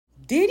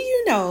Did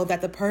you know that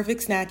the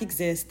perfect snack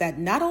exists that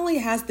not only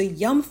has the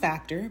yum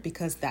factor,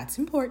 because that's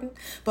important,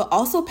 but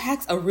also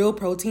packs a real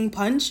protein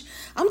punch?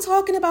 I'm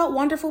talking about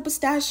Wonderful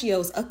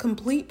Pistachios, a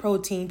complete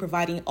protein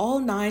providing all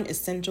 9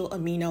 essential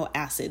amino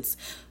acids.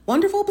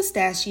 Wonderful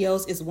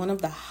Pistachios is one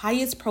of the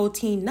highest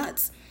protein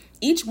nuts.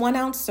 Each 1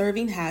 ounce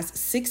serving has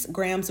 6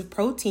 grams of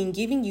protein,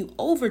 giving you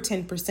over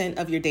 10%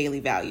 of your daily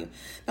value.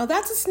 Now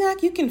that's a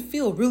snack you can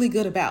feel really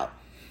good about.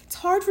 It's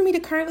hard for me to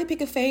currently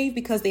pick a fave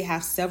because they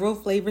have several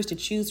flavors to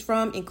choose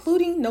from,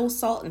 including no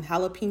salt and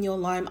jalapeno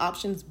lime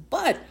options.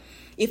 But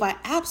if I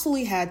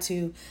absolutely had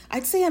to,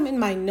 I'd say I'm in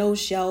my no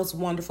shells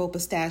Wonderful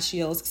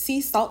Pistachios sea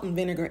salt and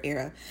vinegar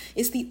era.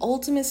 It's the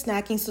ultimate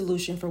snacking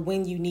solution for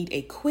when you need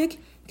a quick,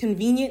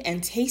 convenient,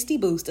 and tasty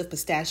boost of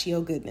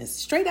pistachio goodness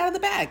straight out of the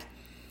bag.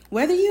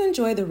 Whether you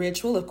enjoy the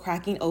ritual of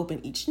cracking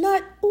open each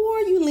nut or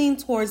you lean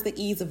towards the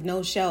ease of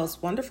no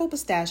shells, Wonderful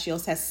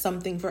Pistachios has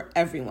something for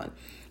everyone.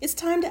 It's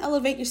time to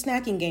elevate your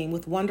snacking game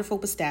with Wonderful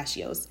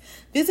Pistachios.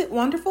 Visit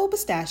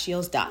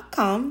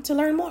wonderfulpistachios.com to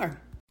learn more.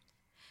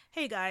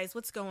 Hey guys,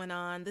 what's going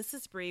on? This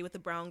is Bree with the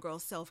Brown Girl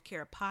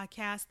Self-Care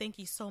Podcast. Thank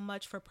you so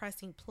much for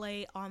pressing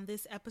play on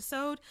this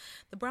episode.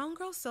 The Brown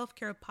Girl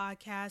Self-Care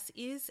Podcast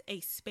is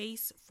a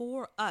space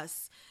for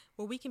us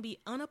where we can be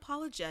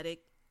unapologetic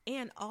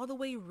and all the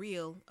way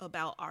real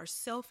about our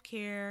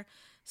self-care,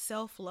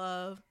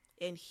 self-love,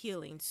 and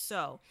healing.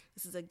 So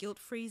this is a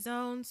guilt-free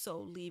zone, so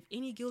leave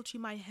any guilt you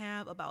might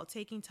have about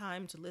taking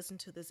time to listen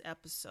to this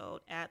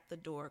episode at the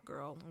door,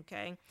 girl,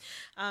 okay?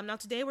 Now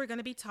today we're going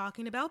to be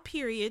talking about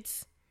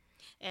periods,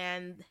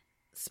 and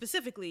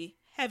specifically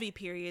heavy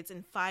periods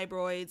and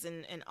fibroids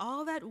and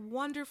all that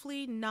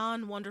wonderfully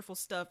non-wonderful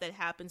stuff that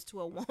happens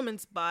to a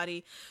woman's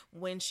body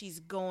when she's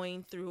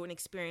going through and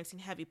experiencing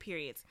heavy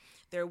periods.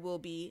 There will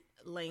be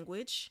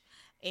language,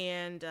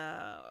 and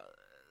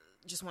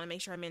just want to make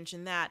sure I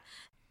mention that.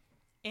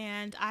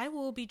 And I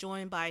will be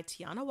joined by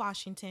Tiana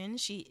Washington.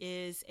 She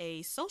is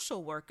a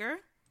social worker,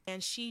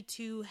 and she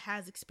too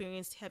has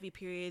experienced heavy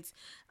periods.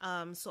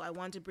 So I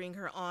wanted to bring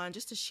her on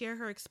just to share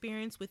her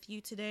experience with you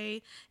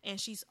today.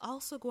 And she's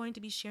also going to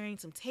be sharing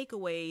some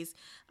takeaways,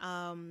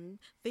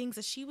 things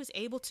that she was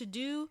able to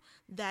do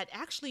that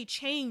actually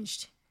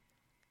changed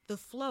the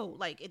flow.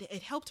 Like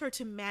it helped her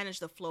to manage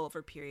the flow of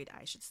her period,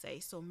 I should say.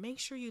 So make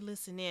sure you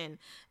listen in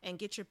and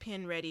get your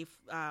pen ready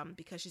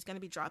because she's going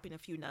to be dropping a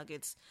few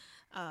nuggets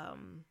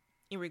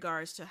in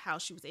regards to how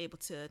she was able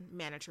to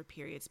manage her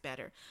periods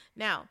better.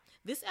 Now,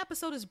 this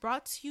episode is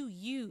brought to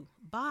you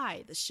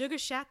by the Sugar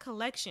Shack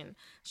Collection.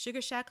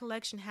 Sugar Shack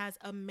Collection has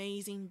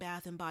amazing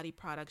bath and body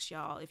products,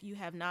 y'all. If you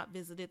have not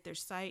visited their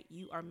site,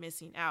 you are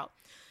missing out.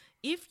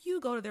 If you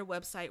go to their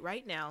website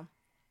right now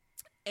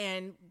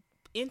and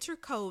enter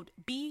code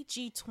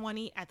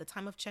BG20 at the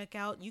time of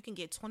checkout, you can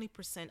get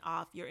 20%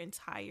 off your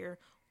entire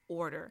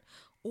order.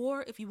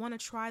 Or if you want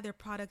to try their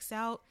products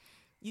out,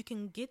 you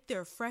can get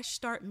their Fresh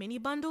Start mini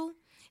bundle.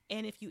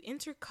 And if you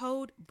enter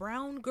code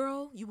Brown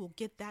Girl, you will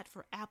get that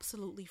for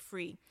absolutely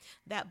free.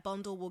 That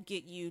bundle will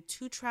get you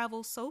 2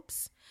 travel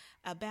soaps,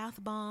 a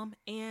bath bomb,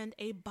 and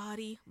a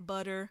body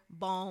butter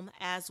balm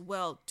as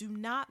well. Do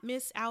not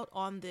miss out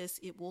on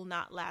this. It will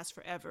not last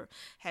forever.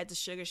 Head to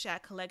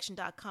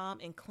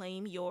sugarshackcollection.com and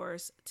claim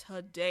yours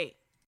today.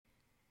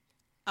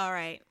 All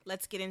right,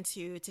 let's get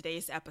into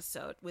today's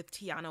episode with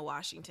Tiana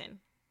Washington.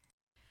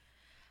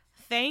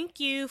 Thank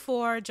you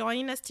for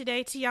joining us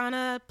today,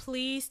 Tiana.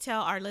 Please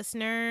tell our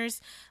listeners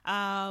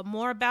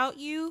more about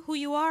you, who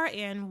you are,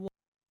 and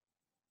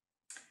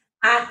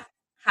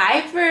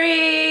Hi,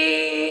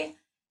 Bree.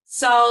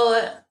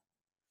 So,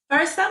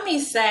 first, let me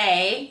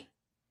say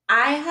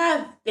I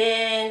have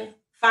been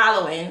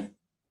following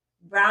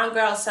Brown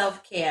Girl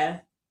Self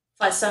Care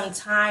for some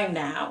time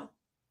now.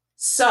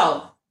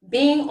 So,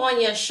 being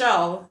on your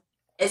show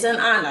is an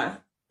honor.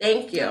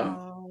 Thank you.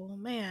 Oh,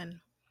 man.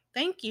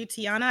 Thank you,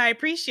 Tiana. I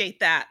appreciate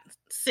that,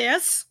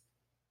 sis.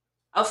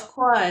 Of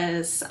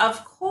course.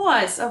 Like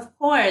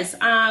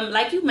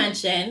you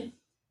mentioned,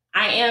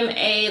 I am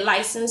a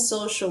licensed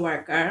social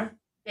worker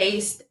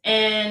based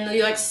in New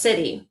York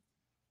City.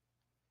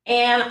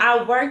 And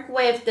I work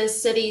with the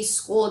city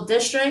school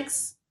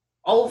districts,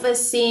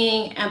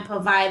 overseeing and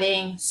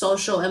providing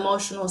social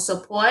emotional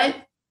support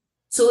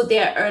to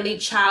their early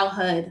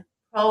childhood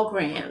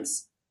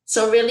programs.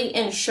 So really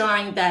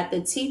ensuring that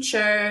the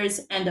teachers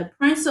and the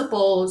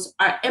principals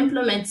are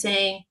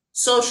implementing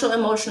social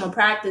emotional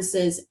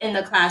practices in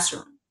the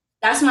classroom.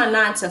 That's my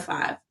 9 to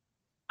 5.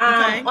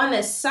 Okay. On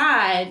the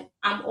side,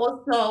 I'm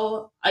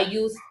also a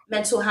youth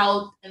mental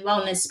health and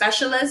wellness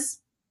specialist.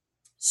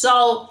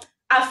 So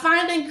I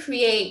find and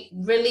create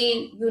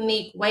really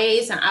unique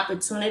ways and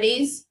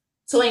opportunities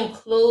to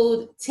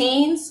include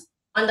teens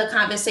on the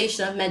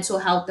conversation of mental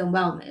health and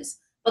wellness.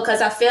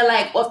 Because I feel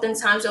like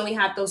oftentimes when we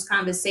have those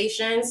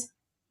conversations,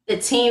 the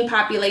teen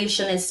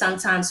population is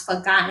sometimes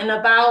forgotten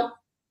about.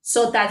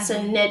 So that's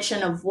a niche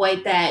and a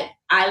void that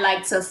I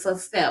like to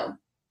fulfill.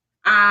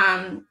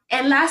 And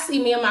lastly,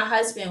 me and my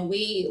husband,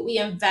 we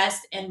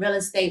invest in real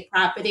estate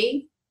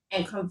property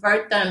and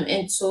convert them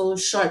into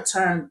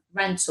short-term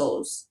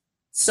rentals.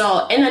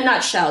 So in a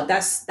nutshell,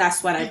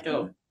 that's what I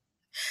do.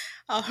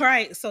 All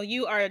right. So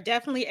you are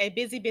definitely a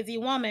busy, busy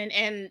woman.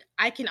 And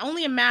I can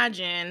only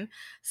imagine,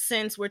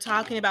 since we're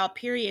talking about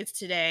periods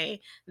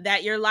today,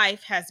 that your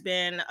life has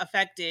been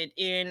affected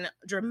in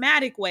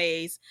dramatic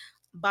ways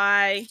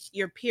by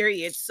your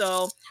period.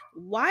 So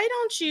why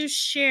don't you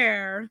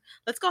share?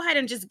 Let's go ahead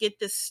and just get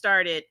this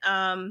started.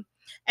 And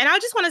I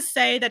just want to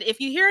say that if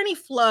you hear any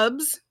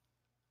flubs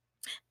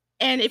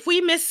and if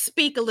we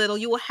misspeak a little,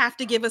 you will have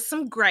to give us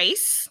some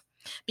grace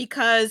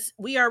because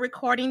we are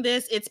recording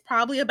this. It's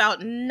probably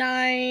about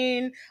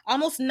 9,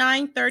 almost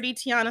 9:30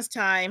 Tiana's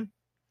time.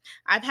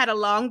 I've had a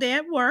long day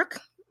at work.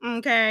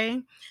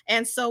 Okay.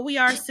 And so we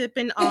are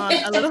sipping on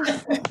a little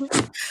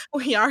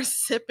we are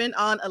sipping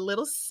on a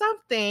little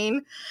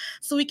something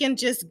so we can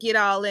just get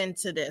all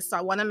into this. So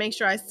I want to make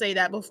sure I say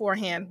that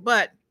beforehand.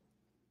 But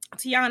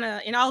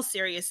Tiana, in all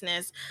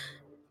seriousness,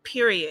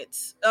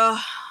 periods.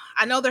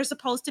 I know they're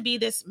supposed to be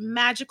this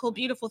magical,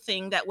 beautiful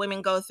thing that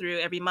women go through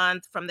every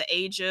month from the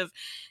age of,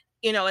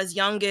 as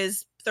young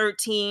as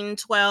 13,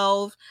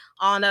 12,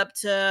 on up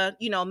to,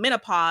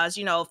 menopause,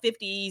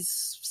 50s,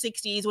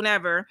 60s,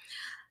 whenever.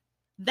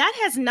 That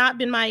has not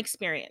been my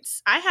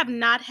experience. I have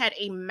not had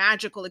a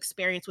magical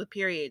experience with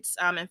periods.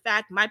 In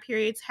fact, my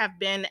periods have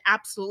been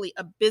absolutely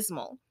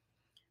abysmal.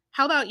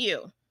 How about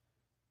you?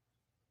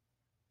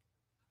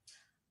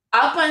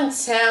 Up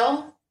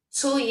until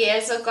 2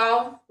 years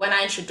ago, when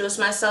I introduced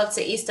myself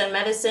to Eastern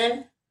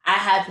medicine, I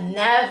have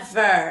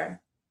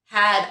never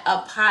had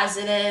a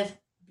positive,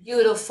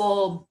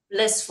 beautiful,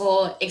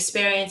 blissful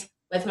experience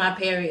with my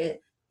period.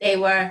 They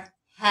were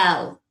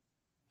hell,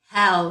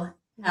 hell,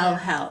 hell, Yeah.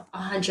 hell,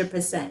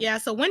 100%. Yeah.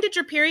 So when did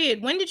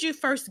you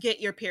first get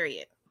your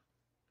period?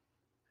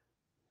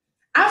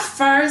 I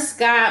first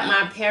got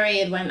my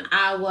period when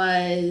I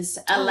was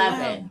Oh, wow.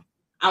 11.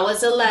 I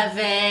was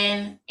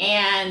 11,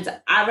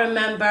 and I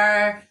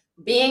remember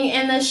being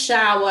in the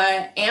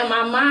shower, and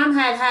my mom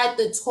had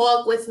to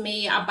talk with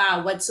me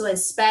about what to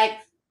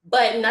expect,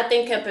 but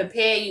nothing can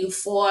prepare you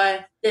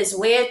for this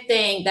weird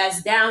thing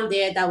that's down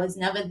there that was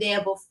never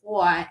there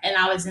before. And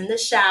I was in the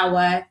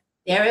shower,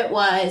 there it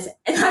was,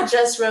 and I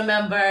just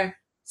remember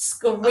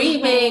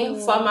screaming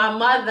for Oh. my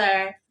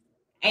mother,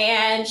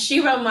 and she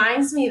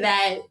reminds me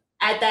that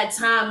at that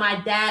time, my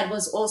dad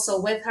was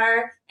also with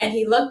her, and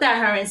he looked at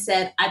her and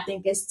said, I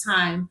think it's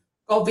time.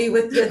 Go be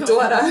with your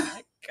daughter. Oh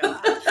my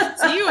God.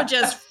 So you were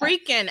just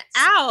freaking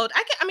out.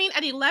 I mean,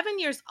 at 11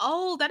 years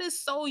old, that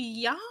is so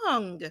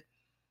young.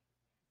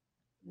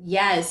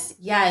 Yes,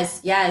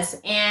 yes, yes.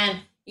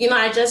 And,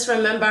 I just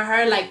remember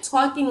her like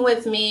talking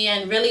with me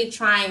and really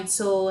trying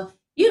to,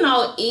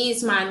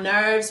 ease my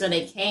nerves when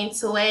it came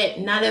to it.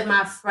 None of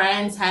my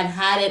friends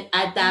had it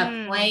at that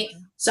Mm. point.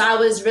 So I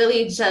was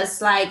really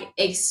just like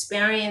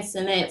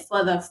experiencing it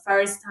for the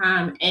first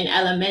time in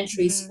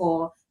elementary Mhm.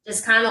 school,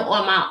 just kind of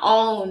on my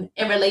own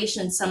in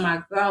relation to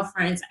my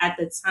girlfriends at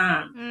the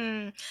time.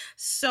 Mm.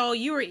 So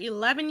you were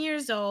 11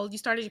 years old. You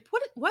started,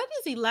 what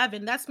is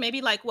 11? That's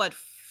maybe like what,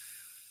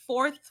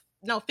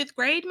 fifth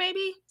grade,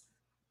 maybe?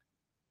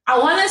 I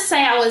want to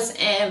say I was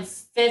in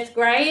fifth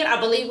grade. I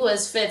believe it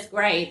was fifth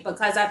grade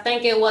because I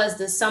think it was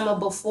the summer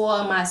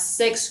before my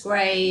sixth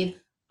grade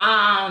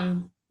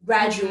Mm-hmm.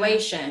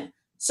 graduation.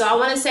 So I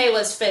want to say it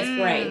was fifth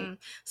grade.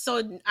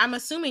 So I'm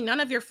assuming none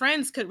of your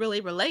friends could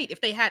really relate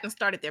if they hadn't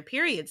started their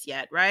periods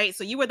yet, right?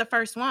 So you were the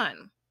first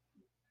one.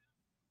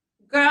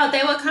 Girl,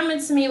 they were coming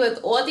to me with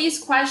all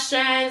these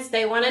questions.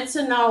 They wanted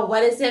to know,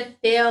 what does it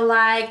feel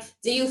like?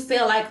 Do you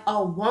feel like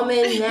a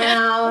woman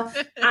now?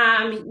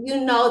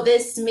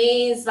 This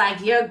means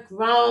like you're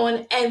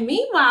grown. And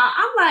meanwhile,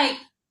 I'm like,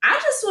 I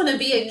just want to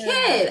be a Yeah.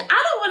 kid.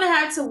 I don't want to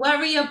have to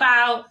worry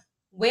about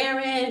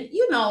wearing,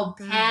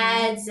 Mm-hmm.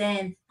 pads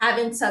and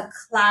having to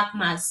clock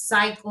my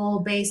cycle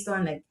based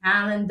on the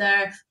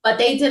calendar. But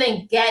they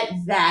didn't get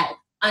that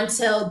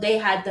until they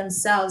had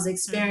themselves Mm-hmm.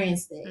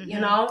 experienced it.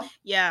 Mm-hmm.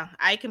 Yeah,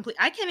 I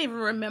can't even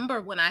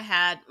remember when I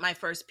had my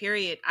first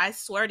period. I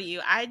swear to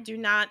you, I do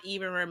not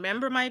even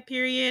remember my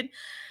period.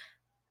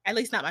 At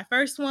least not my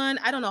first one.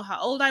 I don't know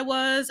how old I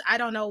was. I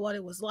don't know what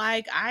it was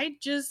like. I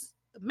just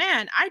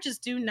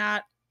do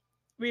not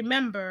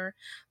remember.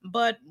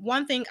 But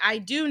one thing I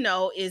do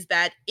know is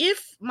that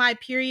if my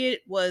period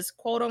was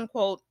quote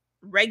unquote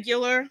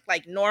regular,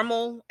 like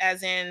normal,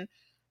 as in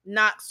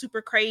not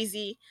super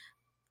crazy,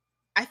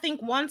 I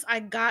think once I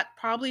got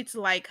probably to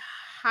like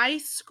high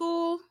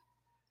school,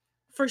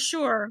 for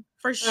sure,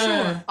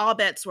 Mm. all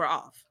bets were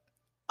off.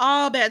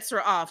 All bets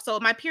were off. So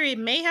my period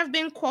may have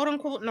been quote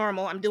unquote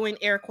normal. I'm doing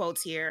air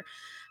quotes here.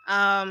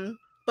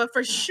 But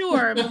for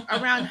sure,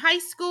 around high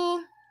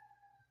school,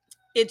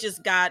 it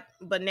just got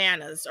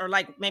bananas, or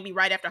like maybe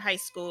right after high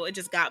school, it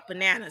just got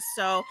bananas.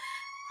 So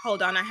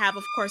hold on, I have,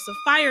 of course, a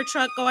fire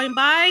truck going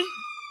by.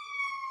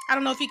 I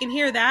don't know if you can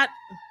hear that.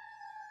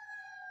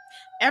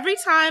 Every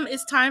time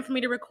it's time for me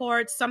to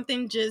record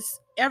something,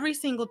 just every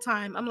single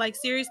time I'm like,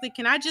 seriously,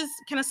 can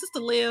a sister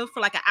live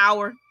for like an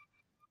hour?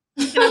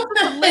 Just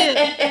to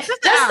live,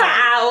 just an Just an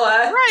hour.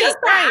 hour. Right, Just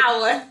an right.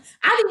 hour.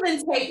 I'd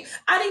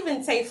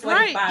even take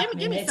Right. 45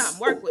 Give me minutes. something.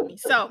 Work with me.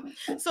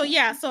 So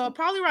yeah. So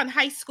probably around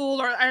high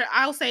school, or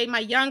I'll say my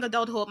young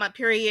adulthood, my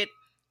period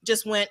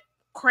just went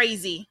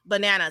crazy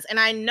bananas. And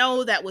I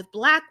know that with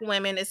Black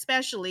women,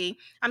 especially,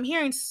 I'm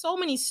hearing so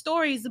many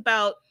stories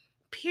about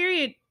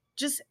period,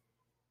 just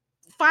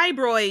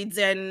fibroids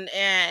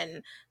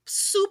and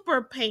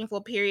super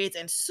painful periods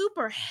and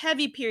super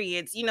heavy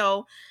periods.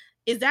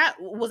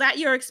 Was that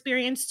your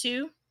experience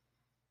too?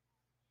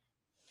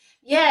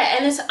 Yeah,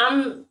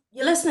 and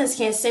your listeners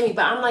can't see me,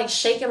 but I'm like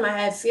shaking my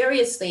head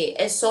furiously.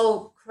 It's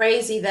so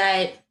crazy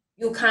that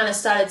you kind of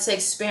started to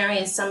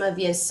experience some of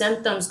your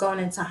symptoms going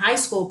into high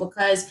school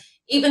because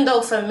even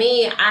though for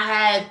me I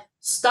had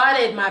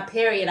started my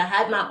period, I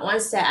had my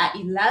onset at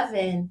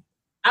 11,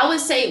 I would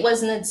say it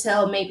wasn't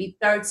until maybe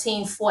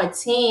 13,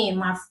 14,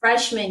 my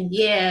freshman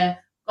year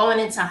going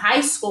into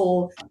high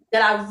school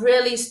that I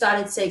really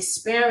started to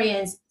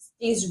experience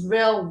these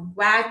real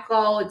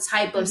wacko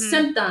type of Mm-hmm.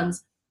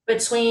 symptoms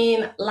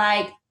between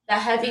like the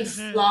heavy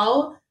Mm-hmm.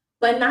 flow,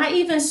 but not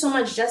even so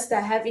much just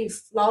the heavy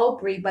flow,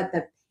 Brie, but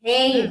the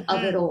pain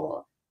of it Mm-hmm.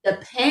 all. The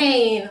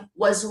pain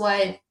was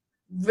what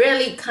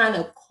really kind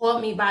of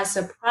caught me by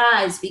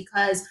surprise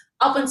because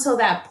up until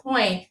that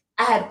point,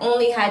 I had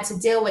only had to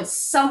deal with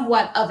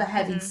somewhat of a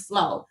heavy Mm-hmm.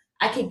 flow.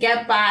 I could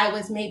get by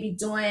with maybe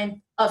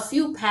doing a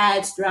few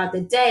pads throughout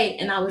the day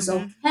and I was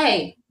Mm-hmm.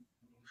 okay.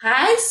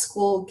 High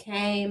school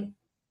came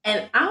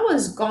and I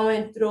was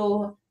going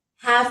through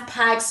half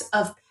packs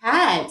of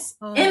pads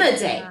Oh in my a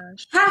day,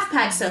 gosh. half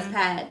packs of Mm-hmm.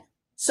 pad.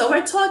 So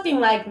we're talking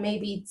like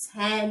maybe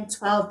 10,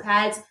 12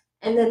 pads.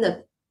 And then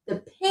the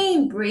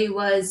pain, Brie,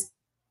 was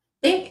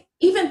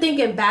even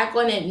thinking back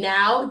on it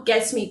now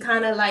gets me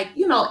kind of like,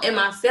 in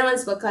my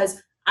feelings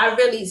because I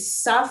really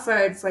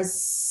suffered for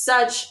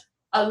such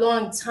a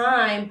long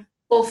time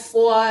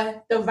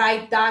before the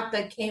right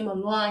doctor came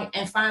along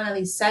and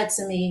finally said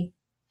to me,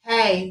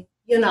 hey,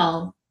 you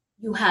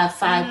have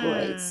Mm.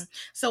 fibroids.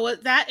 So was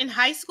that in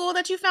high school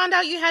that you found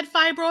out you had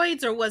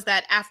fibroids, or was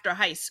that after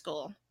high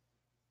school?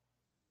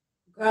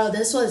 Girl,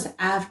 this was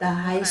after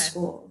high Okay.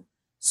 school.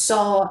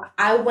 So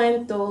I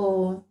went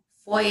through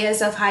 4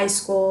 years of high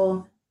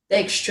school, the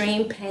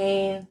extreme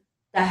pain,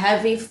 the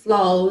heavy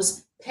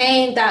flows,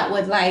 pain that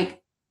would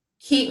like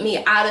keep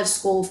me out of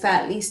school for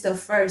at least the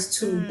first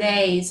two Mm.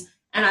 days.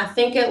 And I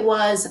think it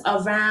was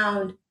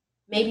around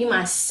maybe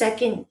my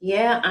second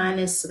year,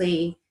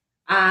 honestly,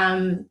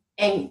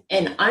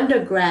 in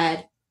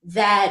undergrad,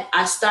 that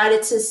I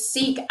started to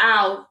seek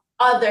out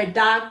other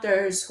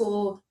doctors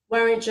who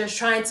weren't just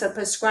trying to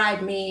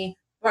prescribe me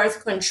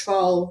birth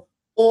control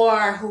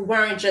or who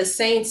weren't just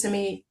saying to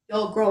me,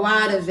 you'll grow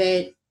out of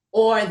it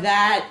or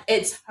that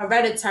it's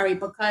hereditary.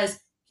 Because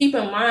keep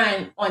in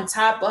mind, on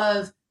top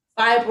of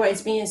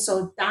fibroids being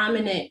so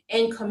dominant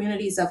in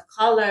communities of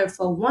color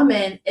for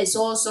women, it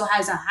also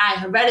has a high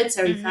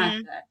hereditary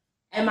Mm-hmm. factor.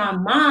 And my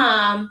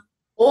mom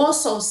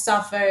also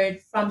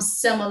suffered from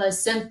similar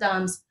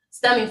symptoms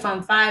stemming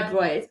from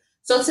fibroids.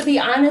 So to be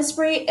honest,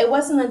 Brie, it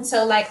wasn't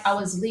until like I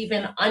was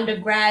leaving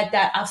undergrad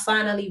that I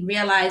finally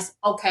realized,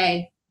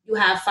 okay, you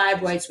have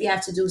fibroids. We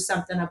have to do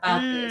something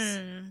about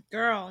this.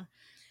 Girl,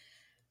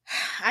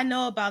 I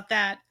know about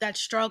that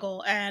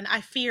struggle, and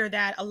I fear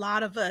that a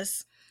lot of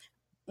us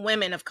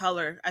women of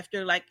color, I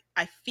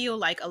feel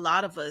like a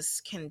lot of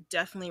us can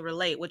definitely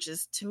relate, which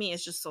is, to me,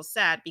 it's just so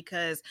sad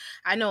because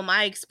I know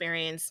my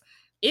experience.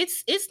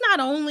 It's not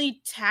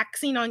only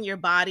taxing on your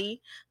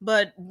body,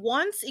 but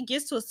once it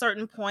gets to a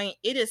certain point,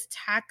 it is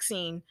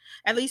taxing.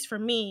 At least for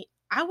me,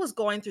 I was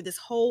going through this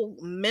whole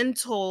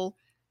mental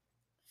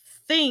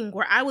thing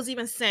where I was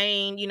even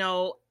saying,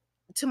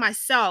 to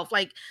myself,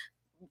 like,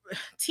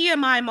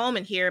 TMI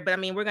moment here, but I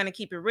mean, we're going to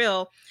keep it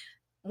real.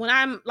 When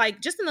I'm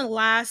like, just in the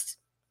last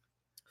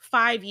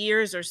 5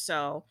 years or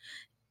so,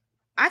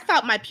 I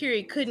thought my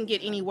period couldn't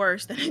get any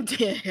worse than it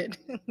did.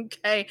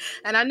 Okay.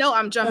 And I know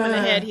I'm jumping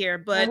ahead Uh, here,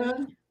 but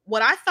uh-huh.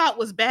 what I thought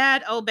was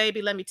bad, oh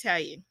baby, let me tell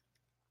you.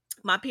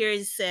 My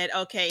period said,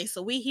 okay,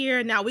 so we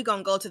here now, we're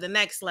gonna go to the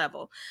next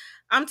level.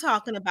 I'm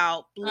talking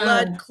about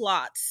blood uh,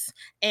 clots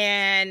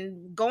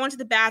and going to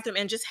the bathroom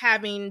and just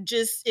having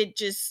just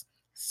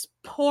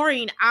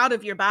pouring out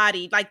of your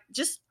body, like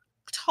just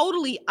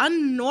totally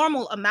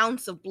unnormal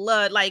amounts of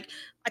blood, like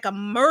a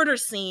murder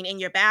scene in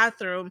your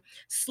bathroom,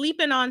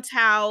 sleeping on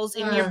towels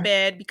in your uh,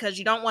 bed because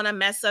you don't want to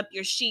mess up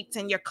your sheets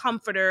and your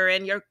comforter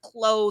and your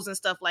clothes and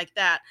stuff like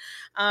that.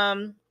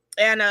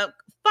 And a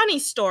funny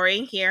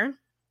story here,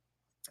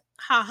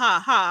 ha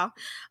ha ha.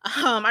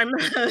 I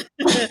remember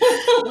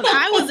when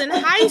I was in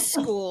high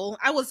school,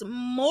 I was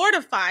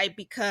mortified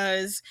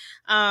because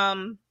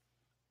um,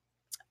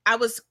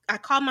 I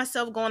called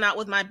myself going out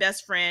with my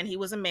best friend. He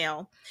was a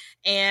male,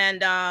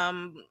 and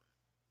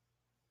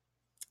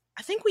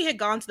I think we had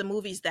gone to the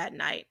movies that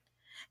night.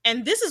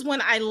 And this is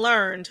when I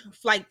learned,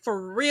 like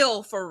for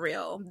real,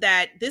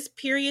 that this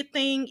period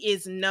thing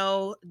is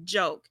no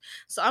joke.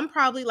 So I'm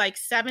probably like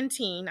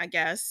 17, I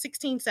guess,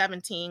 16,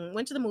 17.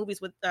 Went to the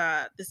movies with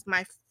this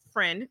my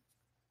friend.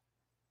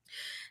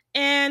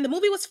 And the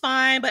movie was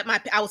fine, but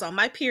I was on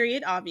my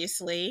period,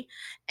 obviously,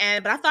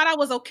 but I thought I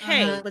was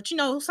okay. But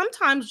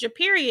sometimes your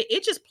period,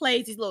 it just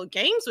plays these little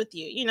games with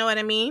you. You know what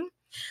I mean?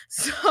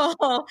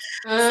 So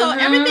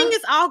everything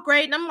is all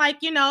great, and I'm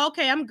like,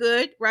 okay, I'm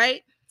good,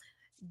 right?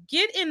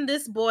 Get in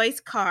this boy's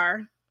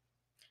car,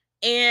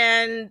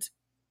 and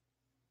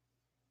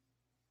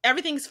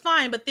everything's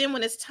fine. But then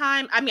when it's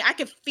time, I mean, I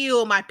could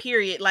feel my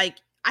period, like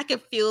I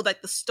could feel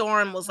that the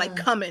storm was like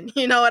coming.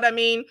 You know what I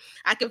mean?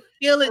 I could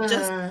feel it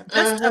just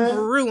a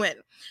brewing.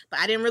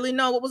 But I didn't really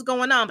know what was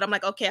going on. But I'm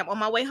like, okay, I'm on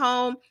my way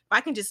home. If I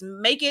can just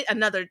make it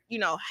another,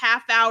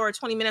 half hour,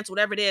 20 minutes,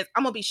 whatever it is,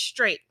 I'm gonna be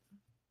straight.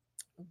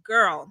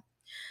 Girl,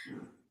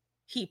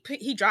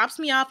 he drops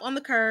me off on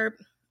the curb.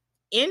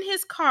 In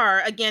his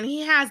car, again,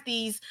 he has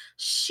these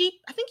sheep.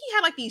 I think he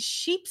had like these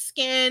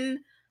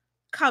sheepskin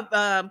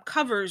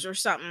covers or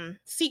something,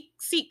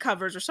 seat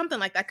covers or something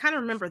like that. I kind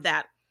of remember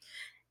that.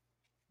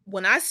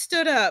 When I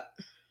stood up,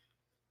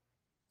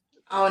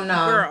 oh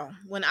no, girl,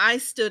 when I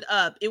stood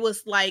up, it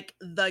was like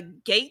the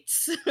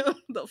gates,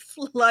 the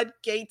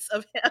floodgates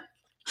of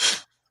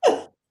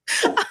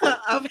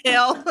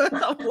hell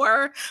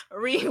were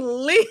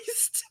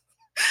released,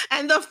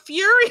 and the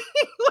fury.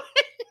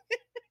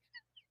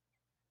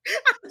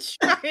 I'm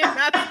trying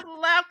not to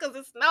laugh because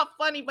it's not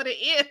funny, but it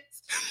is.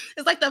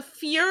 It's like the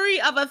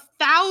fury of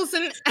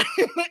 1,000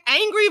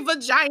 angry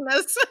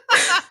vaginas.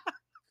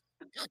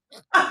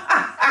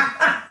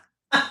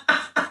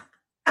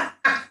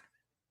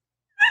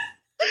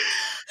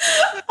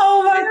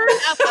 Oh my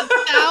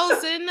God.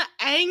 1,000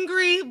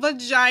 angry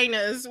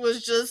vaginas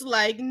was just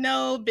like,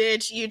 no,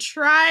 bitch, you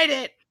tried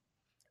it.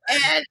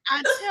 And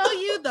I tell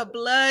you, the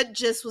blood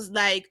just was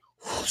like,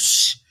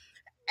 whoosh.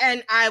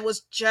 And I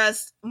was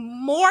just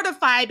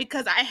mortified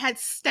because I had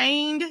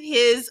stained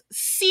his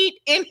seat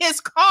in his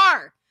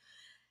car.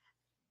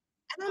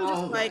 And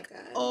I'm just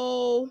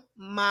oh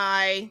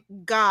my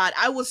God.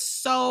 I was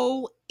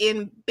so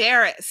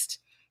embarrassed.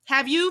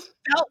 Have you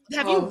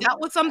dealt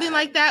with something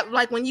like that,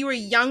 like when you were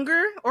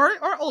younger or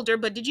older,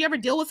 but did you ever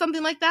deal with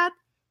something like that?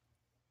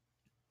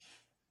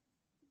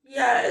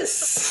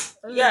 Yes.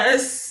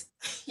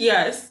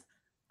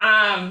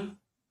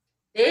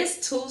 There's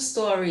two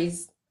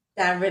stories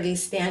that really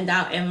stand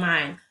out in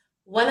mine.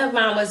 One of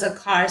mine was a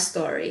car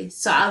story,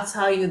 so I'll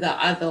tell you the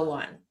other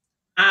one.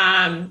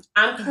 I'm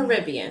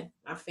Caribbean.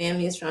 My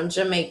family is from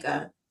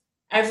Jamaica.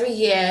 Every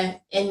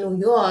year in New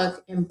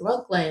York, in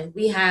Brooklyn,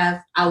 we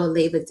have our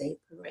Labor Day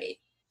parade.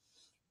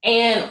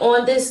 And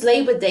on this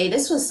Labor Day,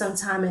 this was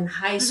sometime in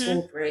high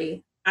school,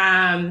 Brie.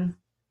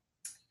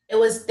 It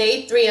was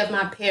day 3 of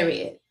my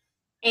period.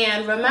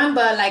 And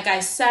remember, like I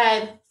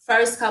said,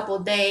 first couple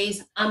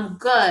days, I'm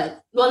good.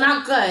 Well,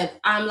 not good.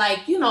 I'm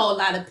like, a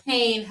lot of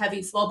pain,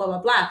 heavy flow, blah,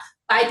 blah, blah.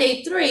 By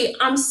day 3,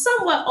 I'm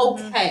somewhat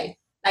okay.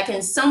 I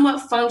can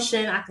somewhat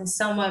function. I can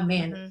somewhat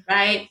manage,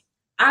 right?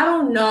 I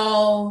don't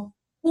know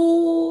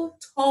who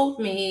told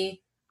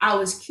me I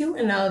was cute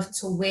enough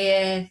to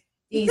wear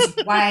these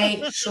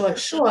white short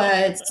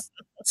shorts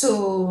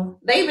to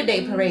Labor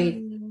Day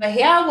parade. But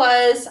here I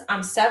was,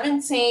 I'm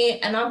 17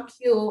 and I'm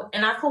cute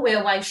and I could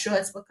wear white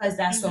shorts because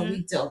that's what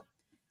we do.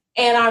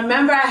 And I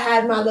remember I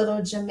had my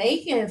little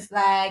Jamaican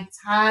flag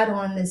tied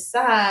on the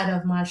side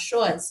of my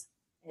shorts.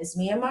 It's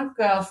me and my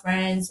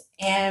girlfriends.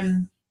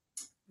 And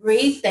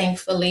Bree,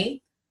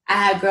 thankfully, I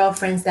had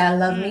girlfriends that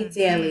love me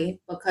dearly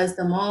because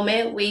the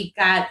moment we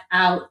got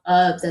out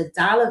of the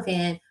dollar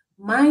van,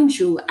 mind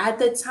you, at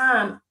the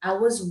time I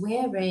was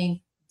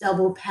wearing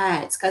double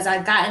pads because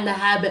I got in the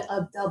habit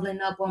of doubling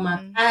up on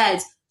my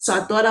pads. So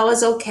I thought I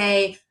was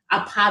okay. I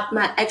popped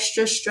my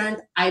extra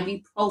strength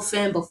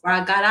ibuprofen before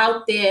I got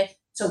out there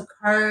to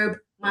curb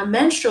my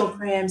menstrual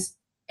cramps.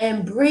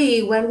 And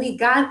Bree, when we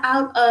got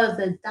out of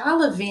the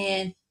dollar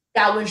van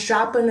that was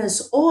dropping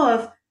us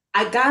off,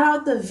 I got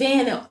out the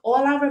van and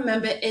all I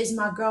remember is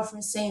my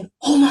girlfriend saying,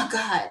 "Oh my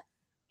God."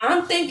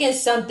 I'm thinking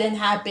something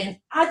happened.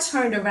 I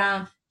turned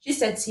around. She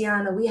said,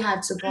 "Tiana, we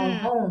have to go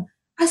home."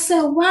 I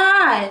said,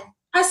 "Why?"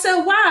 We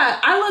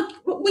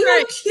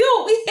look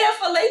cute. We here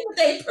for Labor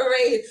Day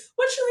parade.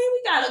 What you mean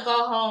we gotta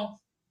go home?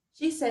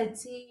 She said,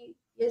 "T,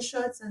 your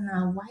shorts are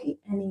not white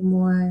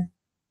anymore.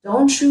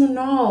 Don't you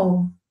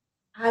know?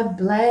 I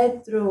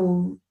bled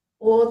through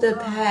all the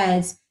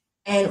pads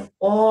and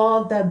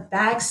all the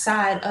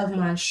backside of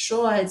my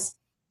shorts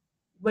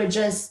were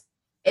just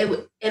it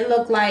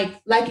looked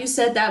like you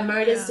said that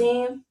murder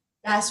scene.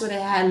 That's what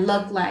it had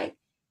looked like.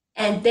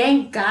 And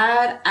thank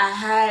God I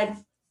had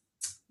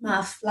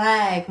my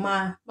flag,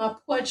 my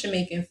poor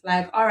Jamaican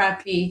flag,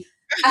 R.I.P.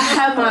 I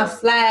had my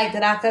flag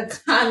that I could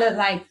kind of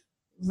like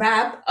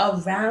wrap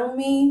around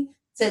me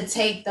to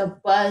take the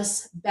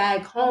bus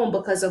back home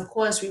because of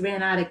course we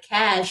ran out of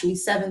cash. We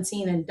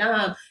 17 and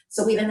dumb,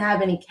 so we didn't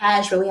have any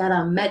cash, but we had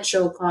our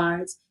Metro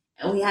cards.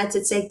 And we had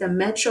to take the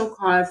Metro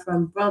card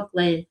from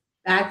Brooklyn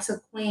back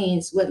to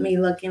Queens with me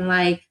looking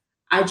like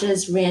I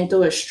just ran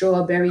through a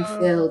strawberry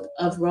field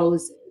of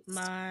roses.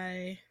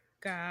 My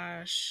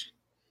gosh.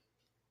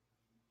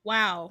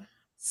 Wow.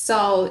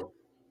 So,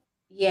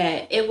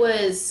 yeah, it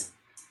was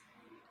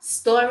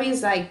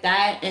stories like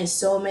that and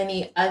so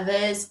many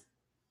others,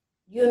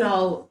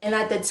 and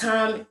at the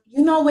time,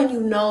 when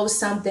you know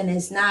something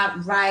is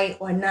not right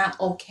or not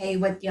okay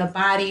with your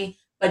body,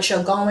 but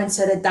you're going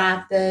to the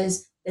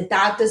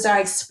doctors are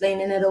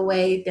explaining it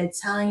away, they're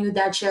telling you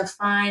that you're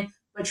fine,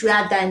 but you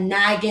have that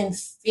nagging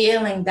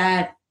feeling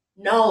that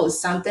no,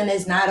 something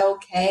is not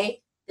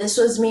okay. This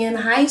was me in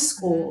high Mm-hmm.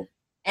 school.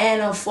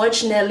 And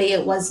unfortunately,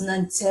 it wasn't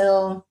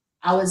until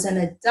I was an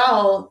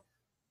adult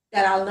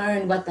that I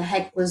learned what the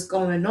heck was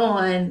going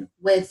on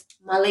with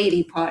my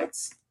lady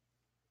parts.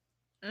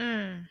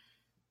 Mm.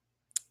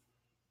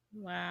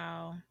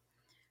 Wow.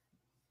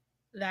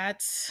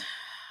 That's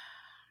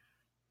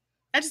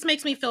that just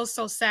makes me feel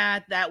so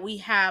sad that we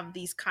have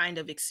these kind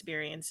of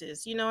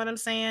experiences. You know what I'm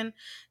saying?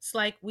 It's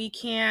like we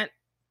can't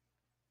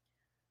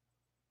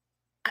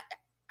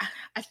I,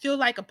 I feel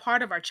like a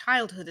part of our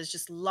childhood is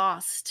just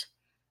lost,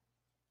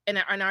 and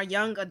our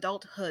young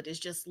adulthood is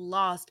just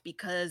lost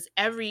because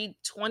every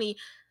 20,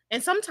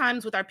 and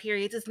sometimes with our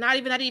periods it's not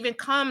even that it even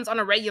comes on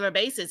a regular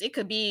basis. It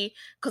could be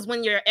because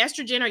when your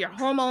estrogen or your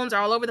hormones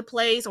are all over the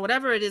place or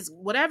whatever it is,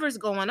 whatever's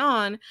going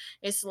on,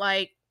 it's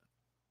like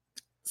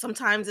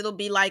sometimes it'll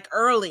be like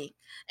early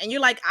and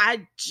you're like,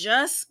 I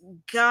just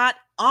got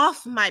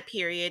off my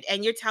period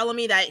and you're telling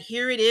me that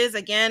here it is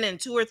again in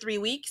 2 or 3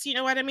 weeks. You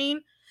know what I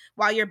mean?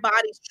 While your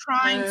body's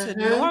trying to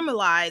Mm-hmm.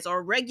 normalize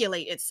or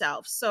regulate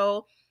itself.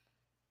 So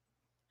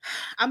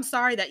I'm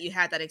sorry that you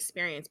had that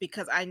experience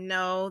because I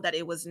know that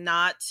it wasn't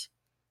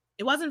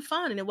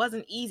fun and it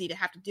wasn't easy to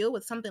have to deal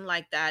with something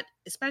like that,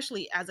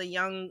 especially as a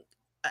young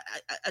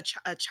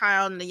a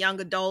child and a young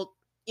adult.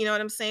 You know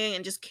what I'm saying?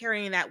 And just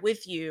carrying that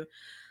with you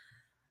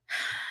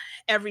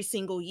every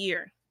single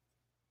year.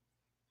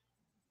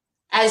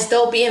 As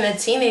though being a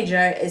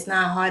teenager is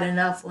not hard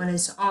enough on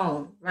its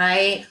own,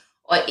 right?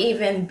 Or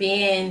even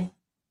being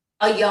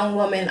a young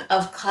woman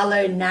of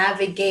color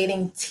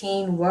navigating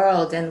teen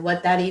world and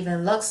what that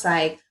even looks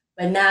like.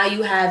 But now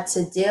you have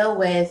to deal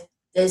with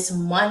this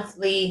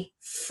monthly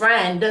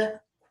friend,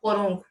 quote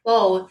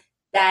unquote,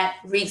 that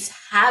wreaks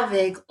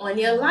havoc on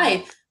your Mm-hmm.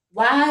 life.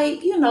 Why,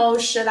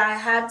 should I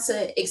have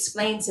to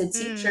explain to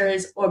Mm,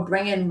 teachers or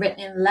bring in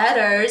written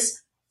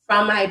letters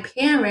from my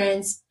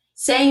parents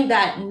saying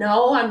that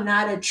no, I'm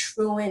not a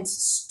truant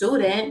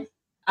student?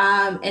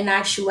 In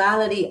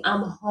actuality,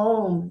 I'm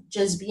home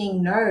just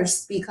being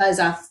nursed because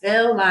I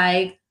feel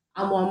like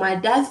I'm on my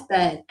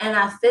deathbed and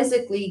I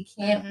physically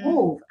can't mm-hmm.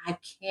 move. I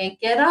can't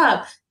get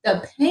up.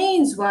 The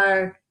pains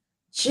were,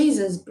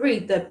 Jesus,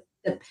 breathe. The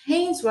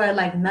pains were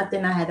like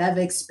nothing I had ever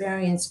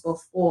experienced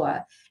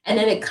before. And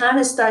then it kind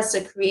of starts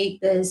to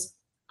create this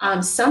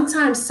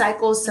sometimes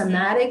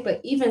Mm-hmm. psychosomatic,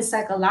 but even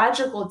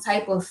psychological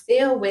type of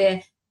feel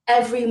where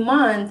every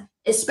month,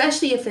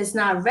 especially if it's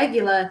not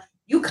regular,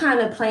 you kind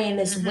of playing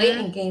this Mm-hmm.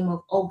 waiting game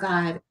of, oh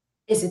God,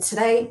 is it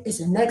today? Is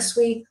it Mm-hmm. next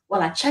week?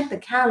 Well, I checked the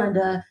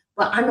calendar,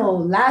 but I know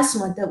last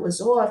month it was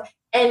off.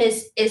 And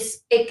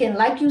it can,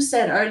 like you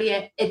said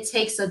earlier, it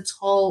takes a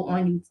toll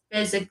on you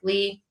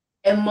physically,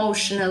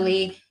 Mm-hmm.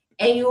 emotionally,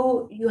 and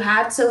you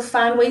have to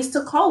find ways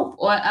to cope,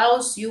 or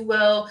else you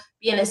will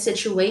be in a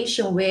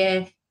situation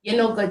where you're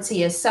no good to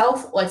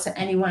yourself or to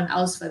anyone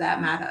else for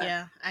that matter.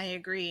 Yeah, I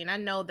agree. And I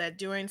know that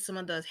during some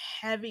of the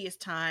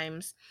heaviest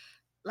times,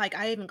 like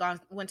I even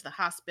went to the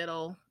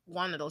hospital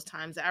one of those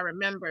times that I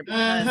remember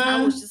because I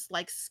was Mm-hmm. just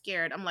like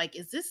scared. I'm like,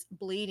 is this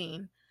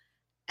bleeding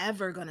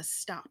ever gonna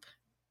stop?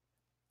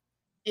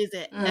 Is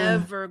it Mm.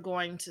 ever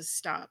going to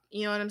stop?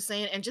 You know what I'm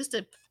saying? And just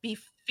to be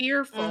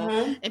fearful,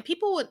 Mm-hmm. and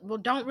people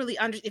don't really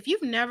if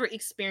you've never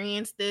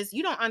experienced this,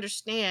 you don't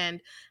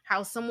understand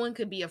how someone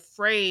could be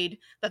afraid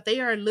that they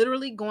are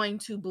literally going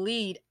to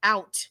bleed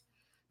out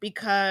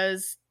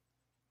because,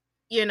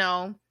 you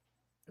know,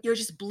 you're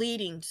just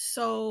bleeding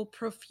so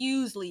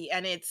profusely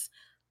and it's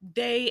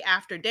day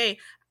after day.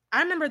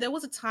 I remember there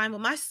was a time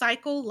when my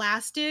cycle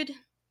lasted,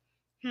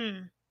 hmm,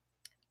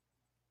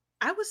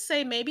 I would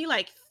say maybe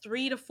like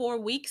 3 to 4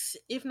 weeks,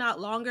 if not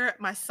longer.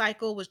 My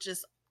cycle was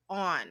just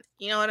on.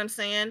 You know what I'm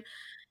saying?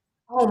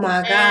 Oh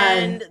my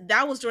God. And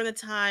that was during the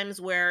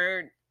times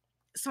where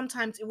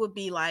sometimes it would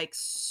be like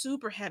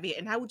super heavy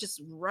and I would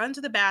just run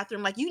to the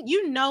bathroom. Like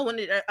when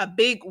a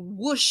big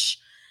whoosh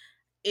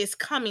is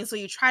coming. So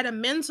you try to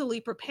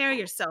mentally prepare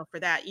yourself for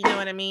that. You know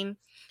what I mean?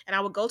 And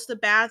I would go to the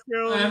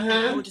bathroom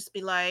and I would Mm-hmm. just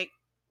be like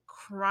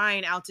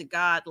crying out to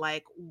God,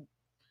 like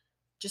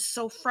just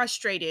so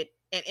frustrated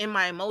and in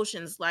my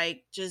emotions,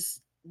 like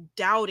just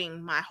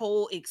doubting my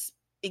whole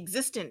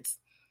existence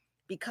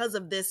because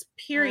of this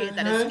period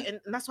that is, Mm-hmm. and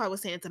that's why I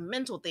was saying it's a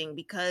mental thing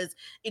because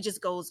it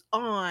just goes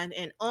on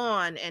and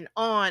on and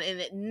on and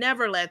it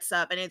never lets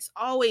up and it's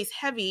always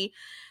heavy.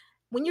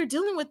 When you're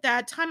dealing with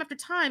that time after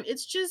time,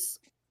 it's just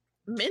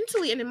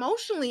mentally and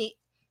emotionally,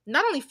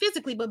 not only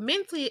physically but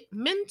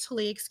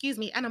mentally, excuse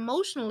me, and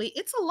emotionally,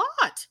 it's a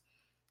lot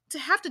to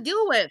have to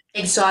deal with.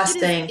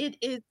 Exhausting. It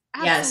is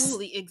Yes.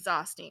 absolutely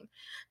exhausting.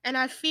 And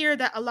I fear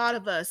that a lot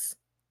of us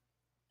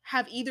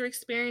have either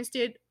experienced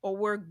it or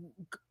we're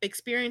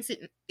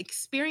experiencing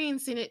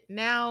it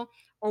now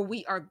or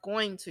we are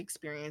going to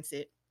experience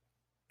it.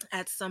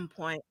 At some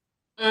point.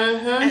 At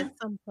Mm-hmm.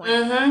 some point.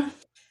 Mm-hmm.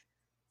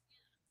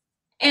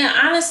 And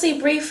honestly,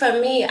 Brie, for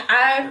me,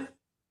 I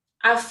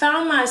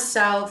found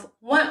myself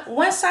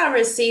once I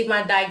received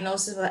my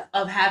diagnosis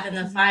of having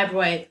a Mhm.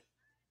 fibroid,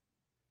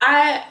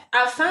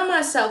 I found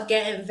myself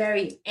getting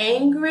very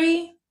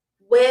angry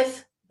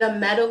with the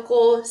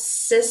medical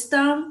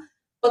system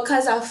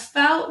because I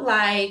felt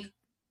like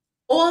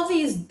all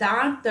these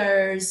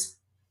doctors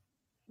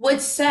would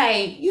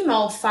say,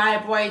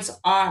 fibroids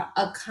are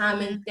a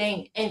common Mhm.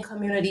 thing in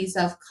communities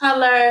of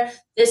color.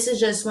 This is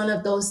just one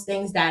of those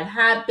things that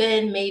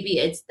happen. Maybe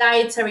it's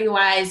dietary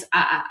wise.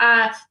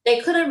 They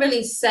couldn't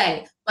really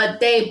say, but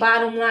they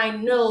bottom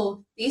line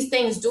knew these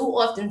things do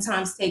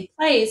oftentimes take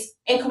place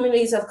in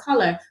communities of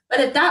color.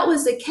 But if that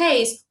was the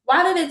case,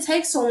 why did it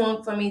take so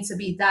long for me to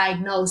be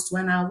diagnosed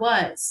when I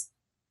was?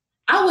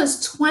 I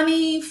was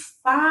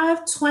 25,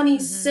 Mhm.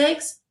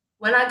 26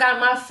 when I got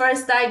my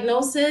first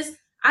diagnosis.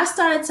 I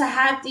started to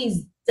have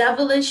these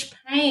devilish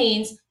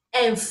pains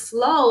and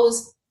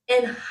flows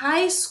in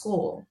high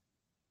school.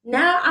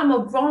 Now I'm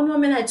a grown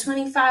woman at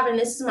 25, and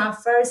this is my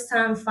first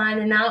time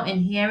finding out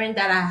and hearing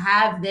that I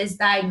have this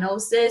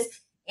diagnosis.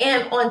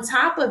 And on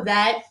top of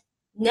that,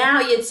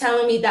 now you're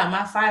telling me that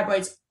my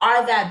fibroids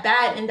are that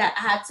bad and that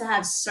I had to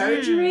have Mm.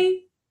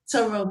 surgery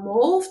to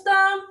remove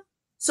them.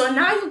 So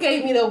now you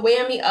gave me the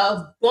whammy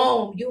of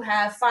boom, you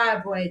have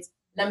fibroids.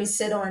 Let me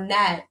sit on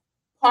that.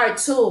 Part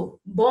two,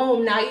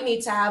 boom, now you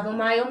need to have a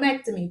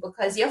myomectomy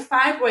because your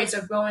fibroids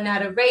are growing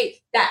at a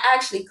rate that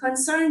actually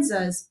concerns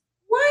us.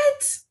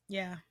 What?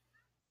 Yeah.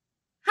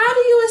 How do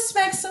you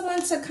expect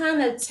someone to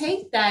kind of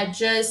take that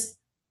just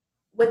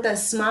with a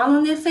smile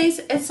on their face?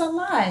 It's a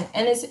lot.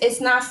 And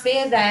it's not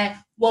fair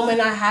that women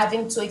are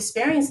having to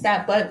experience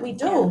that, but we Yeah.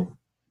 do.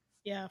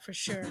 Yeah, for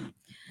sure.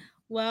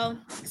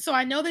 Well, so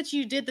I know that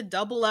you did the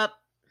double up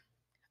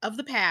of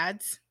the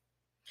pads,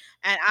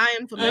 and I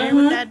am familiar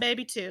with that Mm-hmm.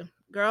 baby too.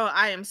 Girl,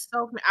 I was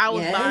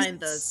buying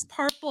the Yes.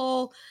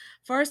 purple.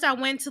 First I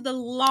went to the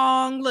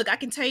long look. I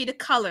can tell you the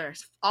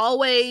colors.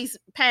 Always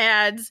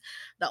pads,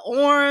 the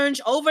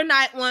orange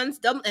overnight ones,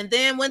 and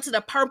then went to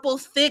the purple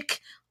thick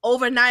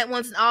overnight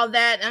ones and all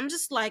that. And I'm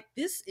just like,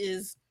 this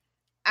is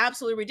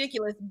absolutely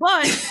ridiculous.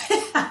 But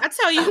I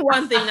tell you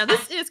one thing. Now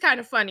this is kind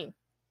of funny.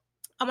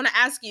 I want to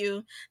ask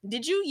you,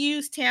 did you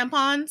use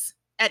tampons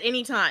at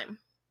any time?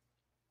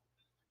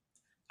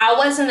 I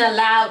wasn't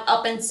allowed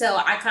up until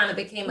I kind of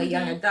became a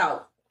young Mm-hmm.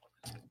 adult.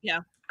 Yeah.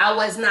 I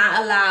was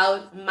not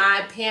allowed.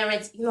 My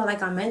parents,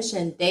 like I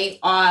mentioned, they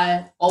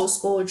are old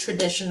school,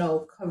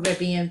 traditional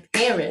Caribbean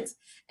parents.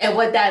 And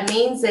what that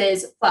means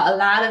is for a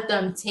lot of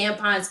them,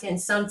 tampons can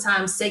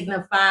sometimes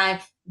signify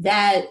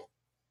that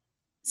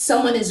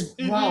someone is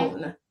Mm-hmm.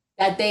 grown,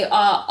 that they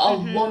are a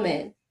Mm-hmm.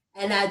 woman.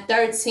 And at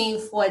 13,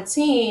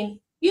 14,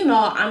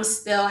 I'm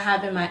still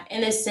having my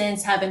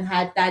innocence, haven't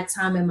had that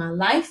time in my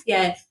life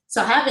yet.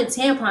 So having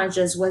tampons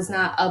just was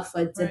not up for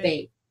Right.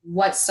 debate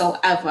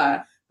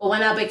whatsoever. But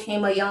when I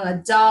became a young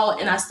adult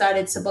and I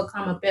started to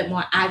become a bit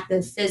more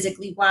active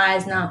physically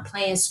wise, now I'm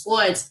playing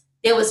sports,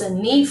 there was a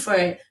need for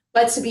it.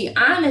 But to be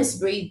honest,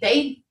 Bree,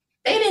 they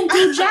didn't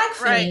do jack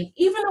for Right. me.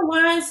 Even the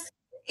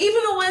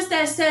ones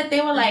that said they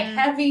were like Mm-hmm.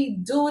 heavy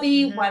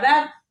duty, Mm-hmm.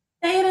 whatever,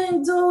 they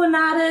didn't do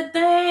not a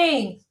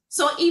thing.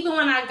 So even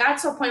when I got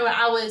to a point where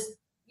I was,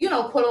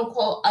 quote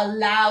unquote,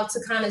 allowed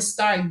to kind of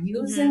start Mm-hmm.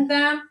 using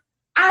them,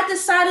 I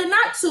decided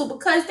not to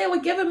because they were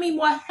giving me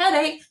more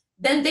headache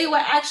than they were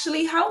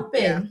actually Yeah.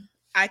 helping.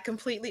 I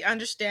completely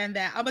understand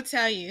that. I'm gonna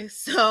tell you.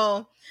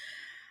 So,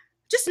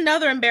 just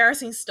another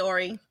embarrassing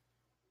story.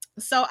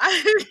 So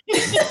I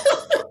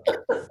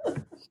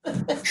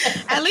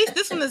at least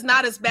this one is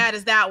not as bad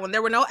as that one.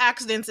 There were no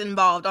accidents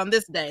involved on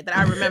this day that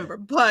I remember.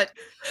 But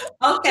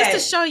just to Okay.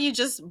 show you,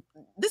 just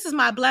this is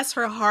my bless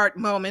her heart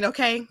moment,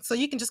 okay? So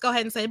you can just go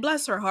ahead and say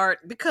bless her heart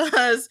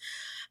because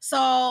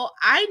so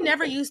I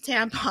never used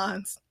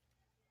tampons.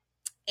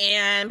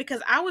 And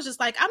because I was just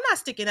like, I'm not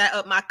sticking that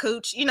up my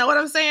cooch. You know what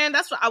I'm saying?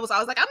 That's what I was. I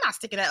was like, I'm not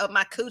sticking that up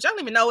my cooch. I don't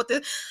even know what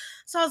this.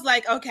 So I was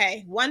like,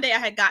 okay. One day I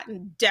had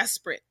gotten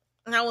desperate.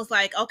 And I was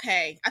like,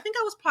 okay. I think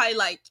I was probably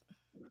like,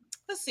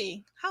 let's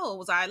see, how old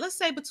was I? Let's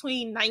say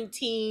between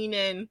 19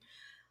 and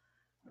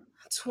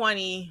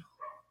 20,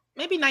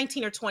 maybe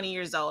 19 or 20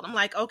 years old. I'm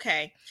like,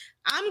 okay,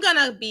 I'm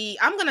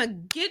gonna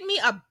get me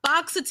a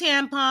box of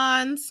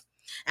tampons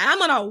and I'm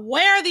gonna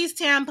wear these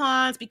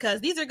tampons because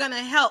these are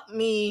gonna help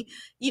me,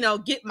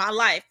 get my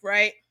life,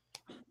 right?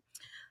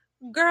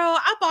 Girl,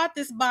 I bought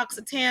this box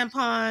of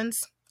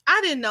tampons.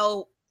 I didn't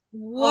know Oh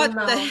what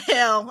the no.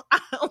 hell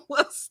I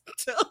was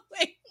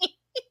doing.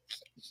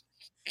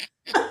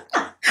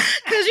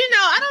 Cause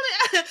I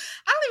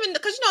don't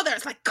even, cause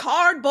there's like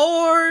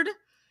cardboard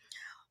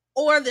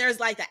or there's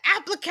like the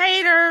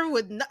applicator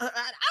with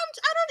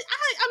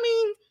I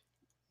mean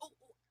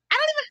I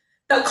don't even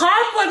The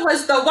cardboard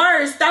was the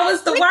worst. That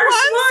was the which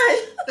worst ones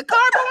one. the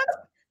cardboard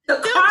The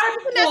them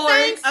sticking that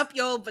thing cardboards. up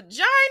your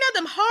vagina,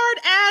 them hard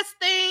ass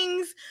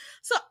things.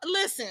 So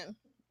listen,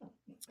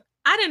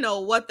 I didn't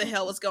know what the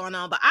hell was going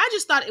on, but I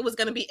just thought it was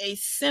going to be a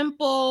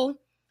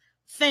simple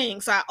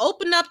thing. So I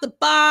open up the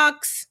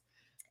box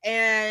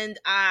and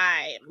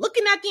I'm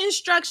looking at the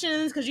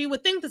instructions because you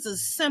would think this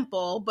is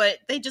simple, but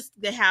they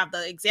have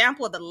the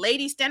example of the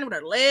lady standing with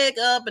her leg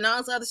up and all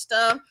this other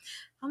stuff.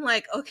 I'm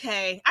like,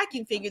 okay, I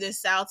can figure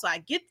this out. So I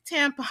get the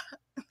tampon.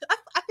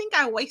 I think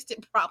I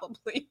wasted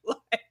probably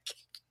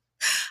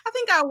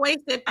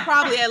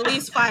at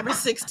least 5 or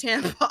 6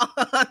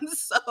 tampons.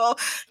 So,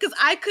 because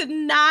I could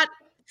not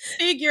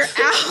figure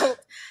out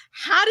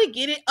how to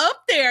get it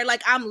up there.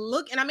 Like I'm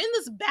in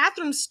this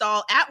bathroom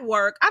stall at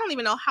work. I don't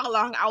even know how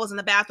long I was in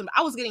the bathroom.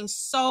 I was getting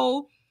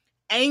so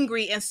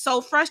angry and so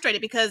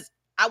frustrated because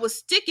I was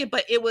sticking,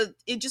 but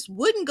it just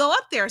wouldn't go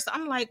up there. So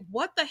I'm like,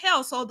 what the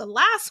hell? So the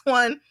last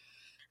one,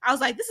 I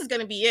was like, this is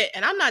going to be it.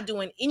 And I'm not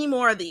doing any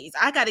more of these.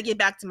 I got to get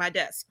back to my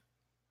desk.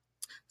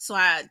 So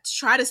I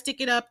try to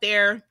stick it up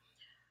there.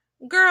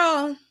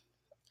 Girl,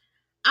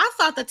 I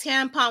thought the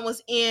tampon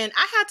was in.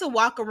 I had to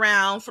walk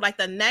around for like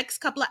the next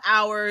couple of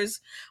hours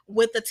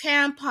with the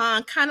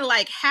tampon kind of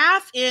like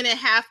half in and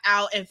half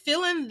out and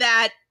feeling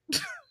that.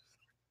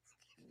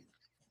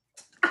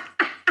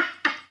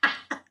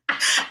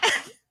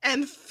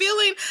 and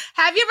feeling,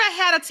 have you ever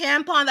had a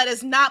tampon that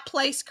is not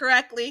placed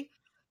correctly?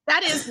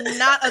 That is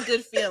not a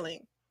good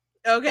feeling.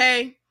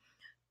 Okay.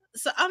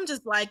 So I'm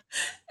just like,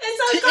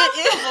 it's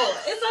uncomfortable.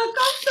 It's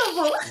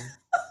uncomfortable.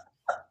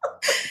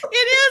 It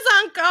is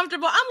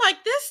uncomfortable. I'm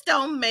like, this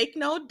don't make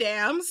no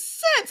damn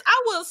sense.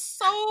 I was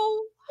so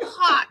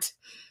hot.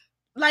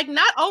 Like,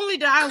 not only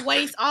did I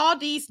waste all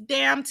these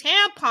damn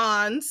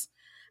tampons,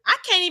 I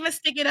can't even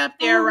stick it up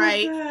there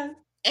right. God.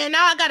 And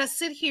now I got to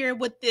sit here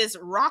with this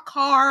rock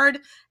hard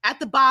at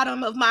the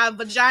bottom of my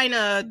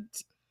vagina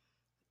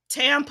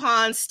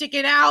tampon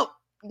sticking out,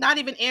 not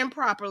even in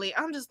properly.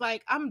 I'm just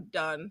like, I'm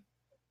done.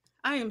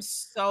 I am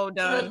so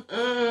done.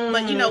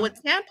 But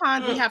with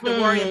tampons, we have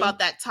to worry about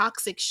that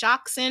toxic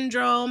shock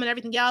syndrome and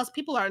everything else.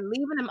 People are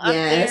leaving them up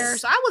there.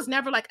 So I was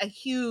never like a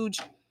huge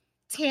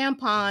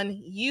tampon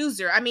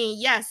user. I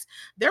mean, yes,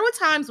 there were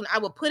times when I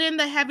would put in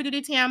the heavy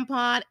duty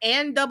tampon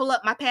and double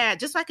up my pad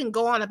just so I can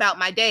go on about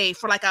my day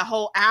for like a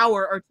whole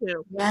hour or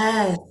two.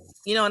 Yes.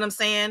 You know what I'm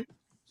saying?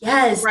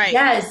 Yes. Right.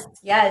 Yes.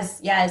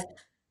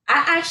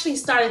 I actually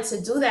started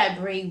to do that,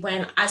 Brie,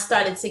 when I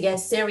started to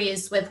get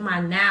serious with my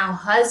now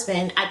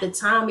husband. At the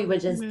time, we were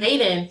just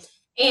dating,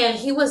 and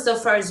he was the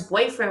first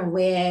boyfriend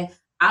where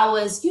I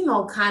was,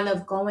 kind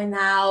of going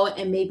out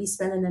and maybe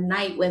spending the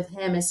night with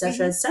him,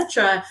 etc.,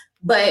 etc.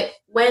 But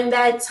when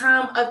that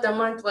time of the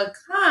month would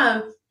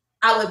come,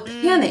 I would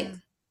panic.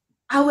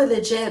 I would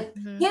legit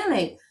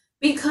panic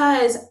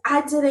because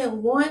I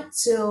didn't want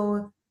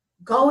to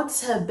go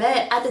to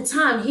bed. At the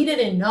time, he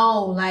didn't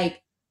know, like,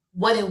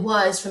 what it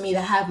was for me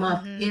to have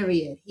my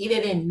period. He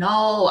didn't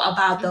know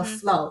about the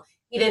flow.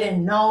 He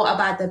didn't know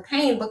about the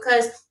pain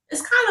because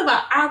it's kind of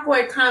an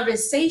awkward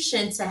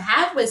conversation to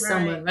have with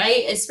someone,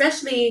 right?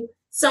 Especially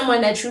someone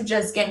that you're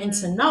just getting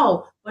to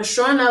know. But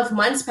sure enough,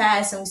 months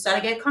passed and we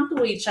started getting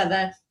comfortable with each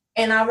other.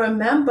 And I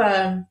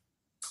remember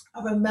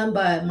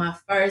my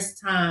first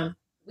time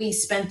we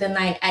spent the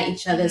night at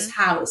each other's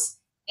house,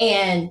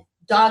 and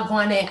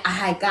doggone it, I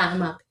had gotten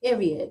my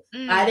period.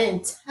 I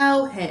didn't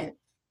tell him.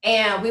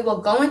 And we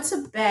were going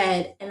to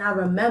bed, and I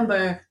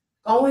remember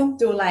going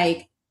through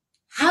having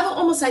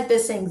almost like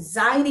this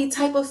anxiety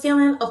type of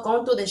feeling of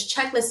going through this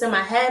checklist in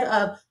my head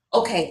of,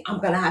 okay, I'm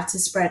going to have to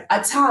spread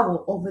a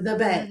towel over the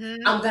bed.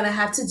 I'm going to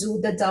have to do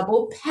the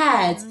double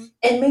pads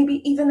and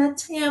maybe even a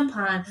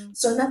tampon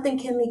so nothing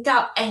can leak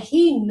out. And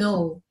he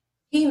knew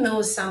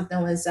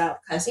something was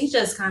up because he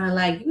just kind of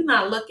like, you're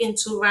not looking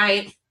too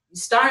right. You're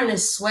starting to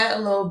sweat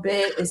a little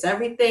bit. Is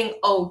everything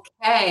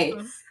okay?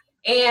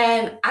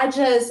 And I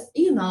just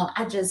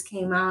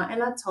came out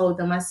and I told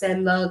them, I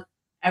said, look,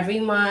 every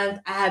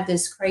month I have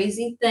this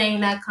crazy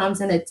thing that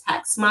comes and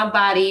attacks my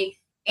body.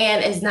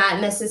 And it's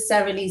not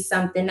necessarily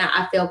something that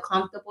I feel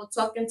comfortable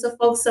talking to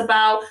folks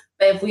about.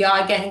 But if we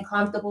are getting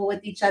comfortable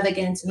with each other,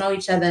 getting to know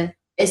each other,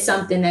 it's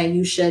something that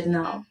you should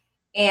know.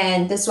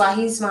 And that's why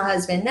he's my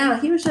husband now.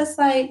 He was just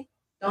like,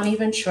 don't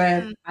even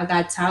trip. I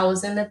got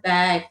towels in the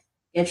bag.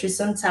 Get you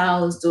some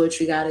towels. Do what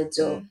you got to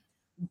do.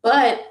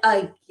 But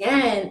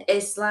again,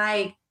 it's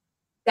like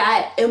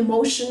that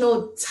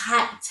emotional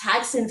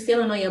taxing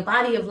feeling on your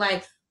body of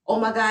like, oh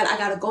my God, I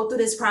got to go through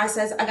this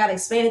process. I got to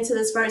explain it to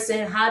this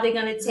person. How are they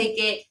going to take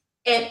it?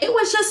 And it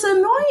was just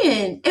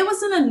annoying. It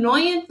was an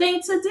annoying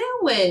thing to deal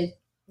with.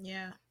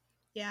 Yeah.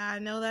 Yeah, I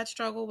know that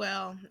struggle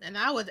well. And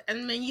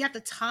you have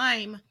to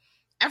time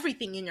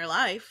everything in your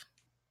life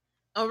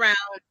around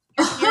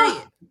your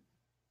period.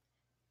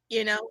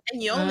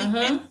 And you only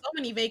get so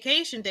many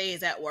vacation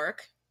days at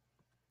work.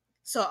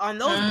 So on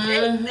those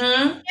days, you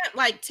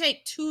can't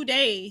take 2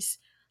 days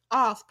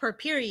off per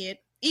period,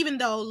 even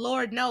though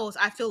Lord knows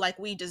I feel like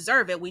we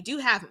deserve it. We do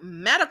have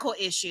medical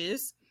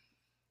issues,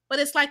 but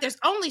it's like there's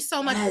only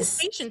so much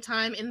vacation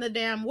time in the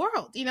damn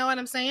world. You know what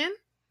I'm saying?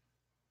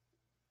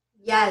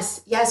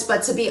 Yes.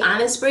 But to be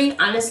honest, Brie,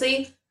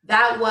 honestly,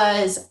 that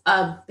was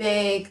a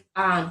big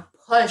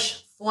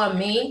push for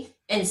me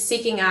in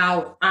seeking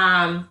out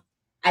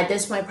at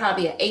this point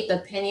probably an eighth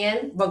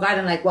opinion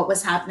regarding like what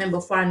was happening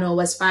before I knew it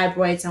was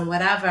fibroids and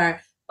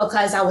whatever,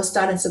 because I was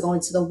starting to go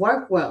into the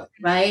work world,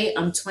 right?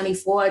 I'm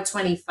 24,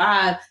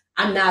 25.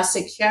 I'm now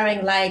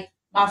securing like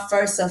my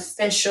first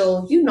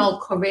official,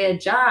 career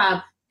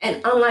job.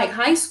 And unlike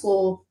high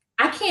school,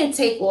 I can't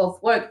take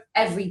off work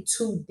every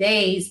 2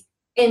 days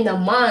in the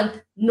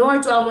month, nor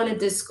do I want to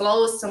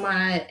disclose to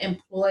my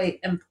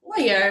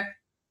employer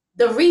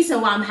the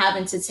reason why I'm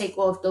having to take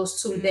off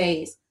those 2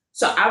 days.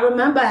 So I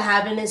remember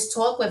having this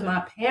talk with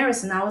my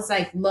parents, and I was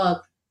like,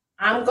 look,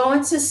 I'm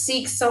going to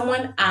seek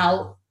someone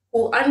out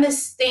who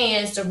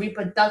understands the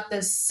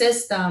reproductive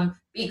system,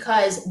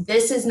 because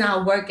this is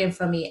not working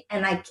for me.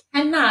 And I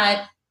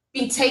cannot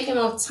be taking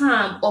off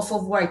time off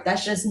of work.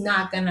 That's just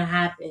not going to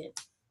happen.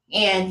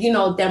 And,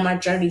 then my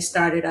journey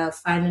started of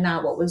finding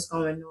out what was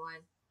going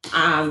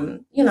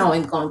on,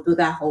 and going through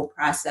that whole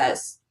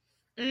process.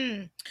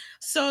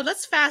 So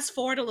let's fast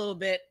forward a little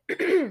bit.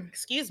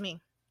 Excuse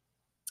me.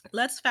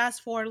 Let's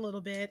fast forward a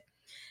little bit.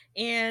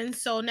 And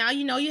so now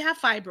you have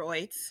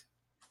fibroids.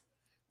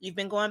 You've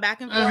been going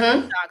back and forth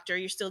with the doctor.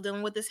 You're still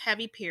dealing with this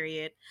heavy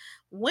period.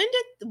 When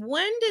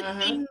did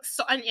things,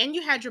 so, and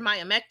you had your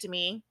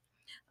myomectomy.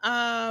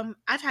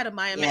 I've had a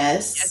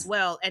myomectomy as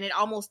well, and it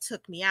almost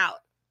took me out,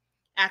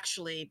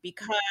 actually,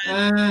 because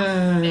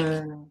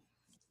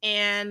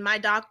and my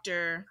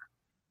doctor,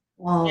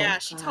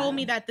 she told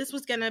me that this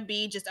was gonna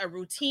be just a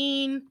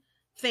routine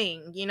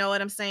thing. You know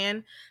what I'm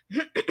saying?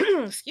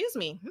 Excuse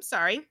me. I'm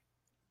sorry.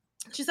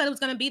 She said it was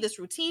going to be this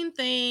routine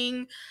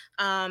thing.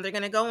 They're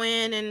going to go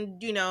in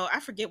and, I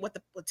forget what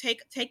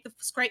take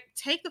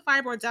the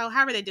fibroids out,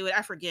 however they do it.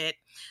 I forget.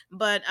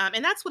 But,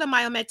 and that's what a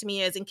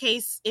myomectomy is, in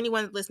case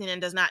anyone listening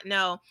and does not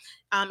know.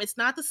 It's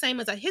not the same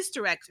as a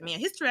hysterectomy. A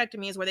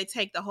hysterectomy is where they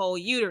take the whole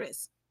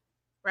uterus,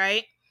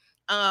 right?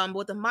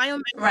 With the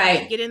myomectomy,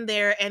 they get in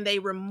there and they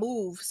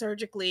remove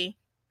surgically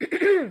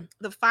the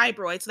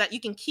fibroids so that you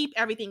can keep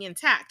everything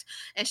intact.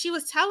 And she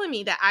was telling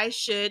me that I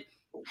should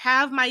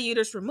have my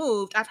uterus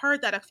removed. I've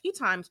heard that a few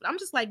times, but I'm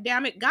just like,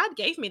 damn it, God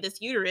gave me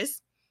this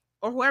uterus,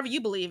 or whoever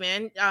you believe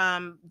in.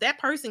 That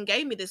person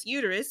gave me this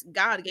uterus.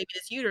 God gave me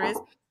this uterus.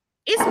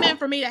 It's meant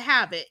for me to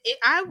have it.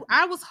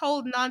 I was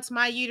holding on to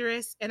my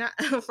uterus and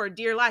for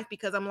dear life,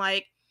 because I'm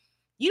like,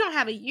 you don't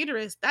have a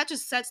uterus, that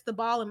just sets the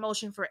ball in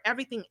motion for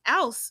everything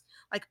else,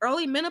 like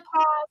early menopause,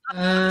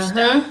 other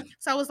stuff.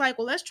 So I was like,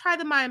 well, let's try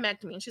the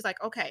myomectomy. And she's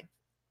like, okay,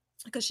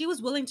 because she was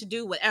willing to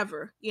do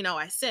whatever,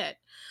 I said,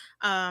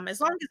 as long as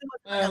it was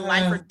like a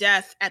life or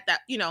death at that,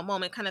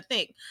 moment kind of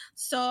thing.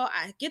 So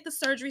I get the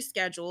surgery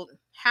scheduled,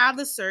 have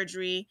the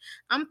surgery.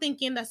 I'm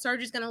thinking that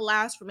surgery is going to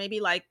last for maybe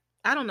like,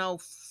 I don't know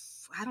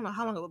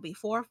how long it would be,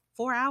 4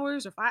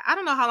 hours or 5. I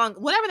don't know how long,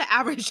 whatever the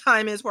average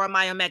time is for a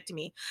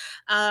myomectomy.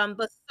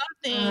 But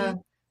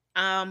something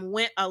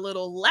went a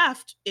little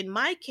left in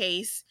my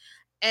case.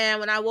 And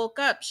when I woke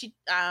up,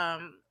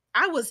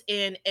 I was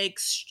in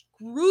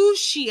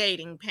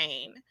excruciating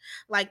pain,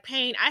 like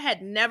pain I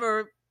had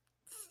never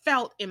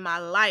felt in my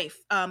life.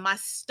 My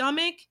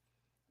stomach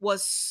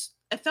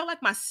it felt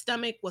like my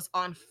stomach was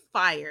on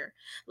fire.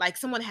 Like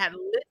someone had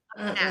lit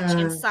a match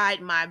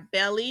inside my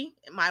belly,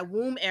 my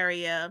womb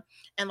area,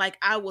 and like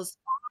I was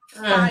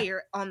on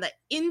fire on the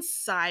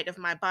inside of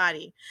my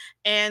body.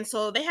 And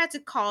so they had to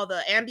call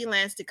the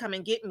ambulance to come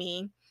and get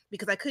me,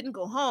 because I couldn't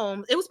go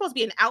home. It was supposed to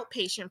be an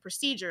outpatient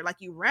procedure. Like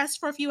you rest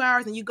for a few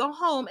hours and you go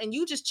home and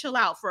you just chill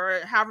out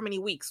for however many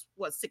weeks,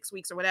 6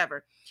 weeks or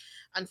whatever.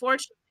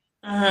 Unfortunately,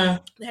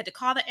 they had to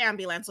call the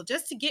ambulance. So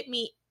just to get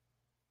me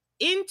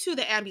into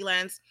the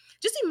ambulance,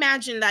 just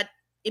imagine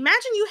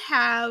you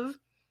have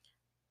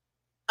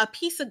a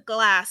piece of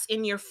glass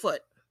in your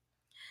foot,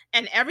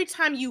 and every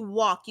time you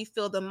walk, you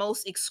feel the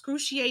most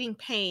excruciating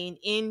pain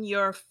in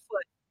your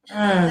foot.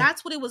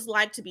 That's what it was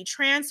like to be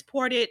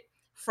transported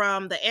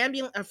from the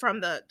ambulance, from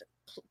the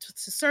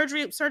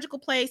surgical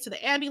place to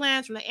the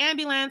ambulance, from the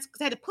ambulance, because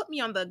they had to put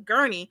me on the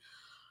gurney.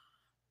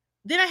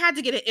 Then I had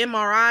to get an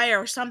MRI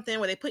or something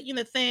where they put you in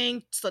the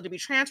thing, so to be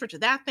transferred to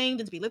that thing,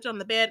 then to be lifted on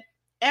the bed.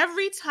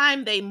 Every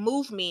time they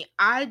moved me,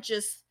 I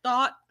just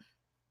thought,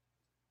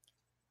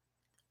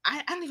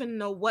 I don't even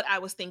know what I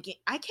was thinking.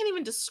 I can't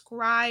even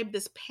describe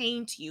this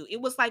pain to you. It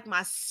was like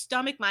my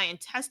stomach, my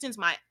intestines,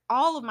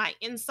 all of my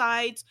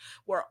insides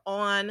were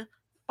on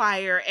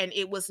fire, and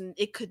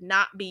it could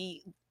not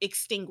be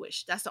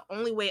extinguished. That's the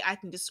only way I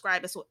can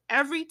describe it. So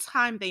every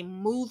time they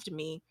moved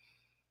me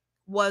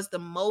was the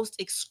most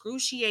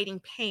excruciating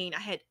pain I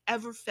had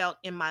ever felt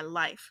in my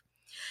life.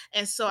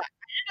 And so I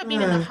ended up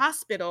being in the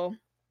hospital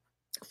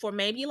for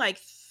maybe like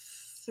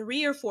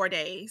 3 or 4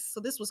 days. So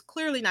this was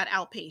clearly not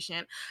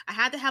outpatient. I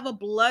had to have a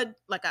blood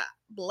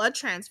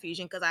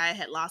transfusion because I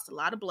had lost a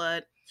lot of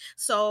blood.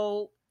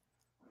 So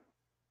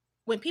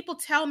when people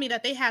tell me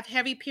that they have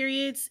heavy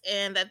periods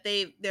and that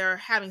they're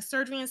having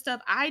surgery and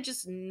stuff, I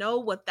just know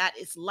what that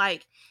is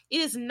like.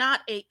 It is not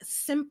a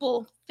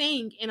simple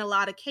thing in a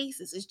lot of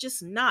cases. It's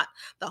just not.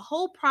 The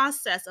whole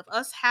process of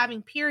us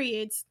having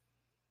periods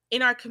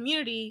in our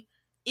community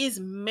is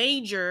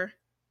major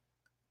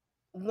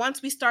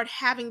once we start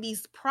having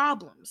these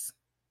problems.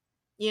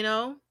 you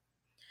know?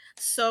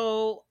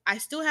 So I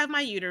still have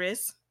my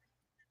uterus,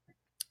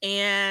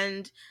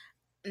 and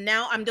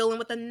now I'm dealing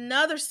with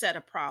another set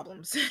of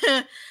problems.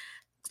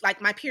 Like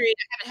my period,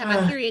 I haven't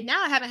had my period.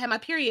 Now I haven't had my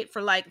period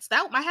for I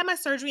had my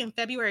surgery in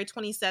February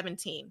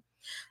 2017.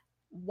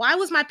 Why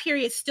was my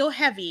period still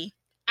heavy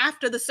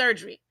after the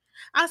surgery?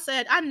 I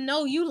said, I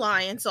know you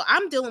lying. So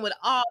I'm dealing with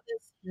all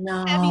this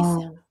heavy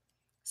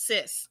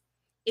sis.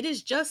 It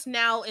is just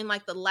now in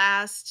like the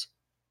last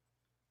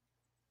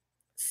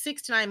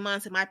 6 to 9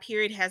 months that my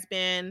period has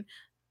been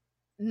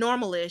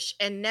normalish.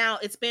 And now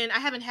I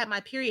haven't had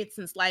my period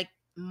since like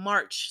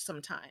March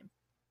sometime.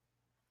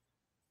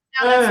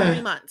 Now that's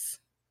 3 months.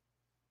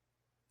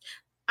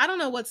 I don't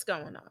know what's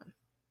going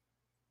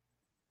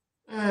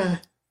on.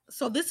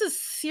 So this is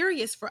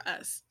serious for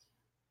us.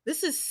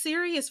 This is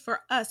serious for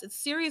us.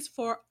 It's serious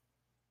for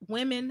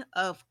women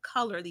of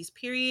color. These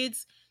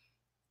periods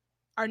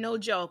are no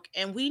joke.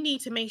 And we need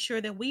to make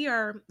sure that we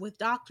are with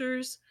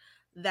doctors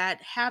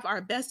that have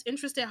our best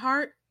interest at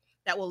heart,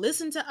 that will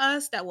listen to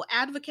us, that will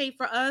advocate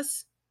for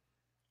us,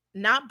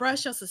 not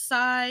brush us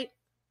aside,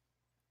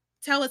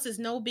 tell us it's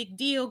no big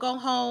deal, go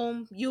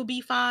home, you'll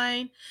be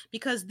fine,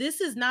 because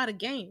this is not a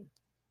game.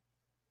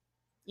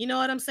 You know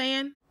what I'm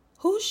saying?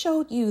 Who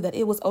showed you that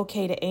it was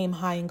okay to aim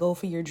high and go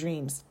for your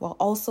dreams while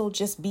also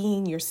just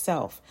being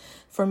yourself?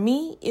 For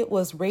me, it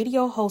was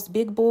radio host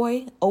Big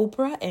Boy,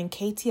 Oprah, and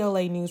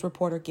KTLA news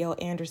reporter Gail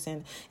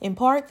Anderson. In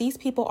part, these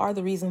people are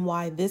the reason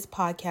why this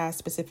podcast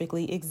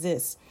specifically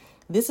exists.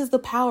 This is the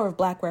power of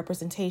Black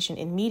representation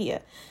in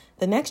media.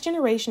 The next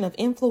generation of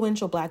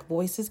influential Black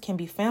voices can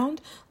be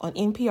found on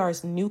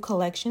NPR's new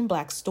collection,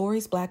 Black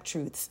Stories, Black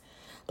Truths.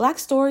 Black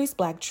Stories,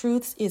 Black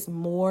Truths is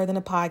more than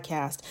a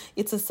podcast.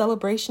 It's a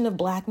celebration of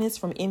Blackness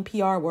from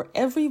NPR, where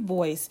every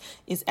voice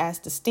is as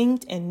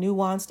distinct and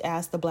nuanced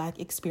as the Black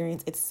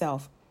experience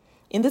itself.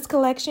 In this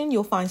collection,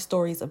 you'll find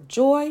stories of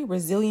joy,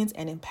 resilience,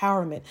 and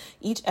empowerment.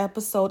 Each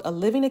episode a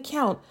living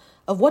account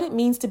of what it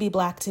means to be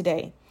Black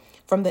today.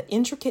 From the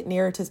intricate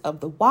narratives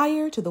of The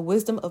Wire to the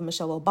wisdom of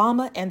Michelle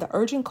Obama and the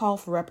urgent call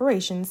for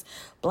reparations,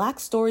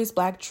 Black Stories,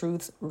 Black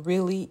Truths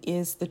really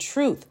is the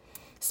truth.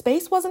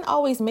 Space wasn't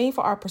always made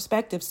for our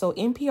perspective, so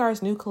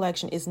NPR's new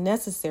collection is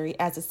necessary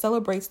as it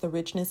celebrates the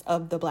richness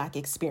of the Black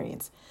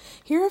experience.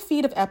 Here are a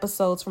feed of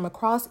episodes from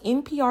across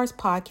NPR's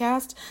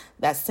podcast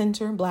that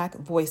center Black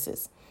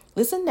voices.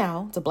 Listen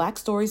now to Black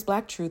Stories,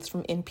 Black Truths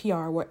from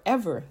NPR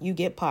wherever you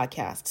get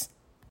podcasts.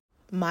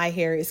 My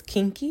hair is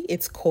kinky,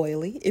 it's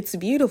coily, it's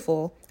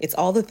beautiful, it's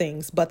all the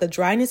things, but the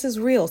dryness is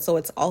real, so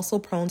it's also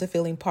prone to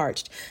feeling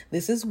parched.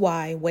 This is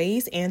why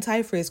Ouai's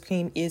Anti-Frizz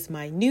Cream is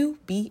my new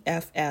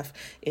BFF.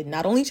 It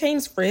not only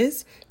changes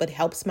frizz, but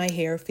helps my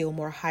hair feel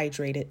more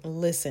hydrated.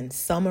 Listen,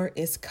 summer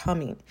is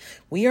coming.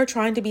 We are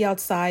trying to be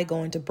outside,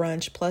 going to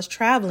brunch, plus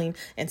traveling,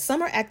 and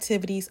summer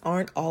activities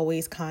aren't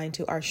always kind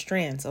to our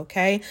strands,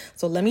 okay?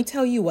 So let me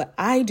tell you what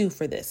I do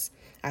for this.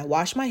 I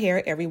wash my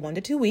hair every 1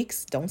 to 2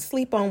 weeks. Don't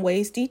sleep on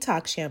Ouai's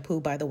Detox Shampoo,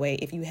 by the way,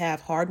 if you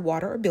have hard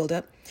water or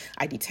buildup.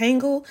 I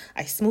detangle,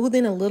 I smooth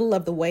in a little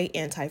of the Ouai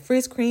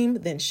Anti-Frizz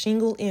Cream, then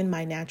shingle in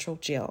my natural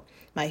gel.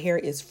 My hair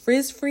is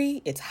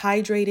frizz-free, it's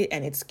hydrated,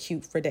 and it's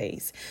cute for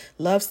days.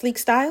 Love sleek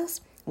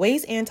styles?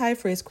 Ouai's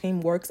Anti-Frizz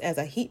Cream works as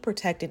a heat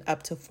protectant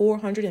up to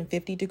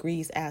 450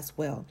 degrees as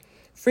well.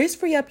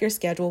 Frizz-free up your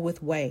schedule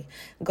with Ouai.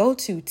 Go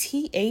to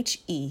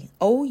THEOUAI.com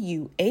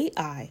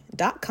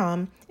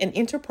and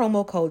enter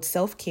promo code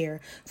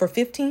SELFCARE for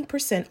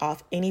 15%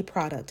 off any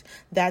product.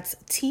 That's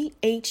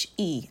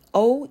THEOUAI.com,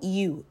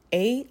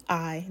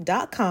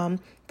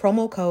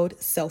 promo code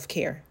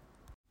SELFCARE.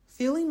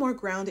 Feeling more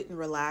grounded and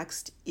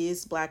relaxed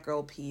is Black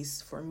girl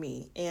peace for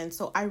me. And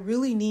so I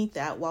really need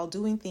that while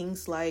doing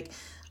things like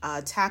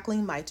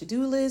tackling my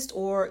to-do list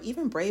or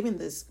even braving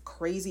this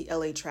crazy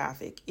LA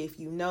traffic. If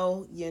you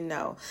know, you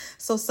know.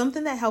 So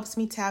something that helps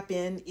me tap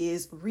in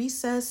is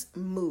Recess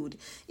Mood.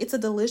 It's a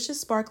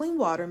delicious sparkling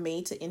water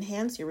made to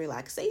enhance your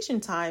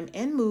relaxation time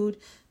and mood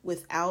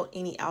without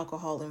any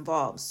alcohol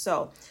involved.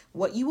 So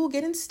what you will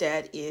get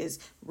instead is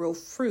real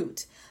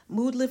fruit,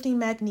 mood-lifting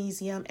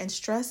magnesium, and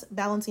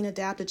stress-balancing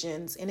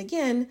adaptogens. And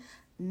again,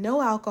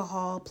 no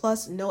alcohol,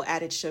 plus no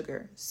added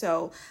sugar.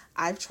 So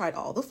I've tried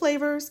all the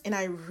flavors and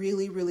I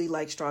really, really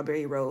like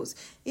strawberry rose.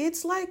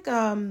 It's like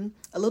a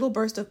little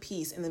burst of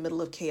peace in the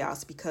middle of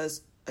chaos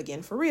because,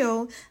 again, for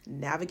real,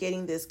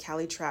 navigating this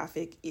Cali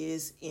traffic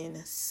is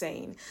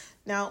insane.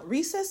 Now,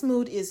 Recess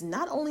Mood is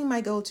not only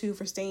my go-to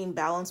for staying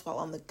balanced while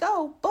on the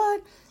go,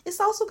 but it's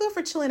also good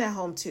for chilling at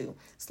home too.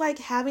 It's like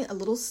having a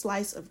little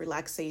slice of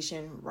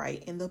relaxation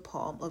right in the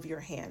palm of your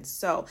hand.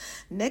 So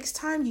next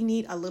time you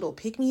need a little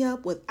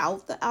pick-me-up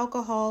without the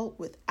alcohol,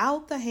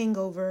 without the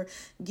hangover,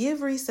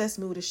 give Recess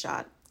Mood a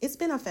shot. It's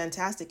been a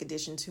fantastic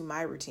addition to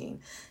my routine.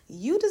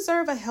 You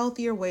deserve a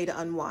healthier way to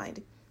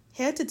unwind.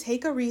 Head to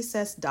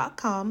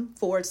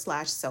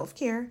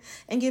takearecess.com/self-care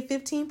and get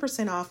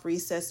 15% off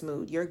Recess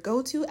Mood, your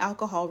go-to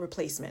alcohol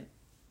replacement.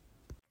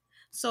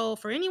 So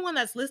for anyone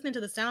that's listening to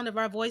the sound of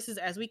our voices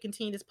as we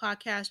continue this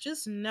podcast,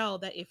 just know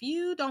that if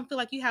you don't feel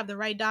like you have the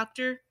right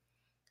doctor,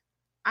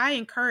 I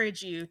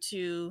encourage you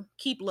to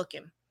keep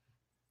looking.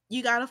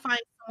 You got to find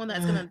someone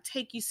that's going to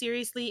take you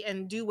seriously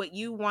and do what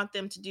you want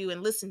them to do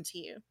and listen to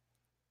you.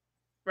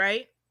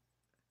 Right?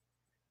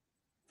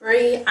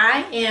 Bree,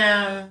 I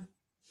am.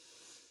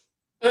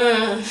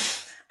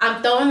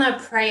 I'm throwing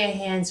up prayer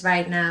hands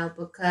right now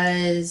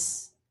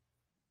because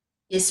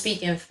you're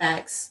speaking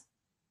facts.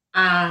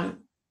 And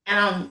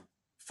I'm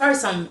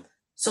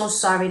so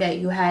sorry that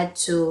you had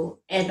to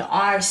and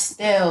are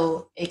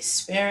still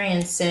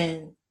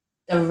experiencing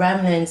the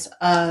remnants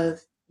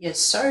of your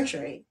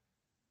surgery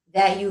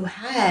that you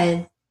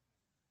had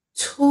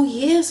 2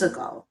 years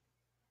ago.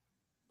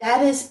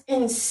 That is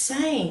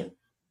insane.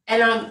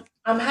 And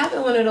I'm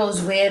having one of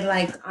those weird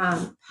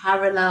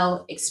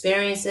parallel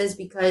experiences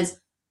because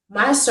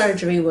my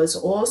surgery was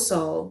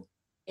also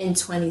in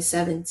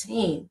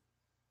 2017,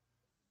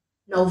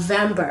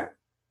 November.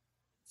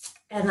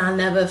 And I'll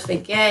never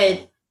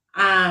forget,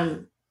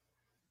 when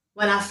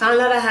I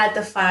found out I had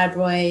the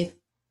fibroid,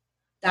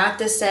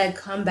 doctor said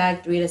come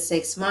back 3 to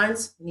 6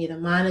 months. We need to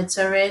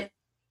monitor it.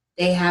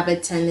 They have a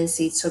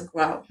tendency to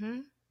grow. Mm-hmm.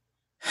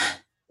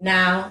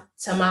 Now,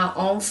 to my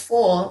own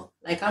fault,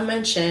 like I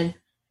mentioned,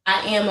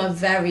 I am a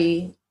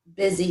very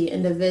busy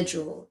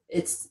individual.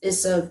 It's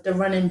the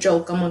running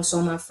joke amongst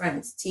all my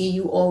friends. T,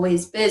 you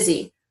always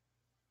busy.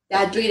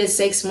 That 3 to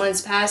 6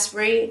 months passed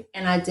free,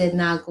 and I did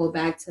not go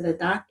back to the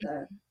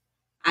doctor.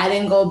 I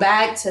didn't go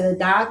back to the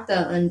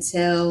doctor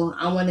until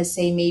I want to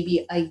say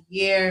maybe a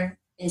year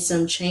and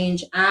some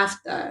change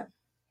after.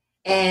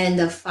 And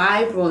the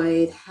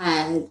fibroid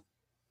had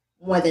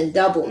more than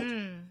doubled.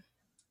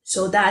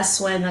 So that's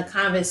when the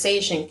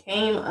conversation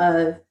came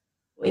of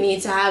we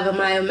need to have a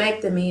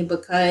myomectomy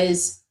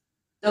because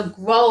the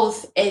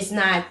growth is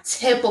not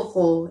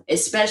typical,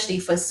 especially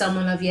for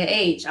someone of your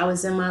age. I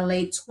was in my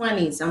late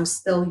 20s. I'm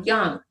still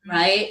young,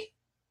 right?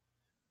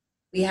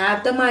 We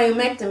have the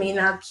myomectomy.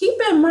 Now, keep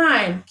in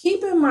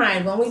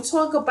mind, when we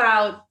talk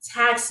about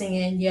taxing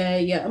and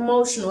your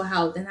emotional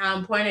health and how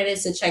important it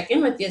is to check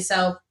in with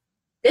yourself,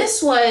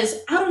 this was,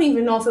 I don't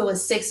even know if it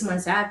was 6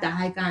 months after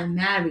I got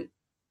married.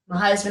 My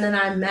husband and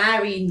I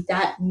married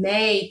that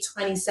May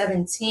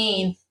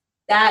 2017.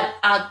 That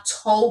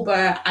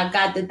October, I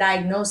got the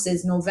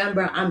diagnosis.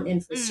 November, I'm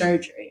in for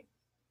surgery.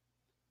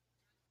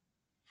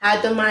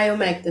 Had the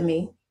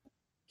myomectomy,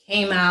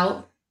 came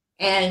out,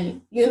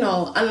 and,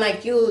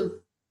 unlike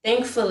you,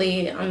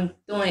 thankfully, I'm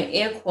doing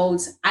air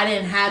quotes, I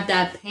didn't have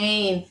that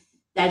pain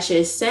that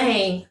you're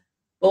saying.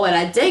 But what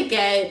I did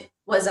get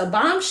was a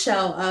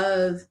bombshell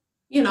of,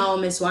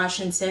 Miss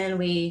Washington,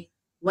 we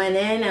went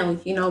in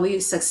and, we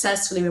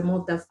successfully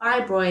removed the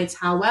fibroids.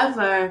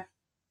 However,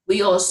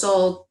 we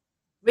also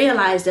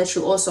realized that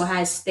you also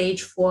had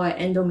stage 4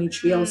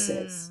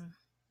 endometriosis.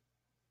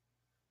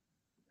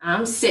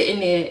 I'm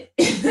sitting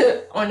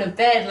there on the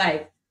bed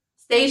like,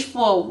 stage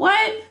 4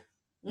 what?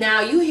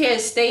 Now you hear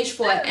stage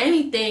 4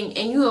 anything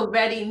and you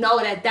already know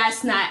that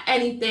that's not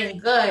anything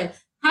good.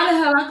 How the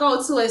hell I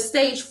go to a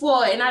stage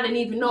 4 and I didn't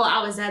even know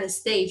I was at a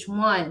stage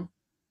 1?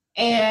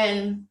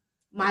 And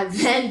my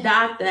then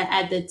doctor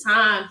at the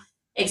time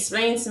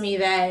explained to me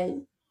that,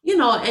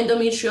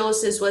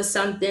 endometriosis was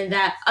something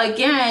that,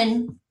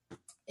 again,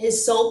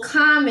 is so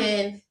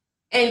common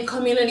in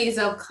communities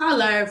of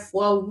color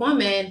for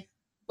women,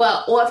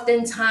 but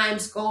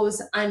oftentimes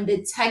goes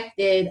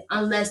undetected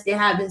unless they're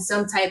having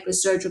some type of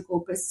surgical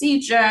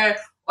procedure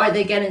or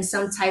they're getting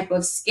some type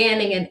of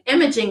scanning and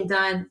imaging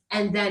done,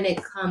 and then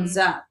it comes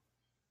up.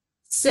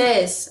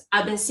 Sis,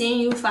 I've been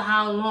seeing you for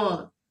how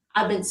long?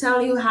 I've been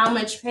telling you how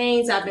much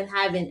pains I've been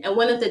having. And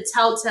one of the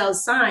telltale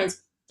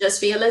signs, just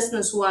for your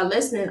listeners who are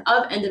listening,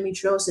 of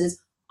endometriosis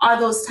are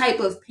those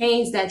type of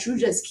pains that you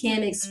just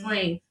can't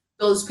explain.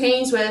 Those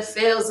pains where it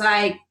feels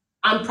like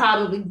I'm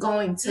probably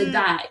going to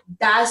die.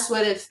 That's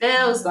what it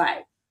feels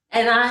like.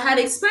 And I had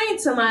explained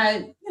to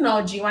my,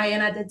 GYN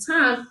at the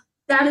time,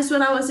 that is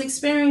what I was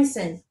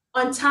experiencing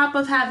on top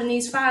of having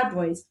these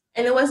fibroids.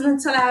 And it wasn't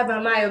until I had my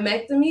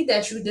myomectomy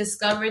that you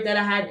discovered that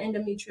I had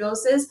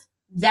endometriosis.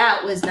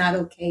 That was not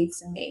okay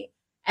to me.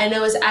 And it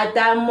was at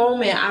that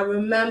moment, I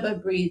remember,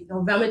 Bree,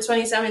 November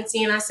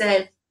 2017, I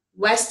said,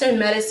 Western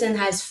medicine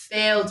has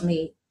failed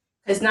me.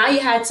 Because now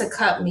you had to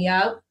cut me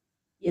up.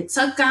 You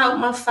took out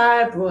my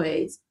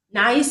fibroids.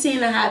 Now you're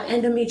saying I have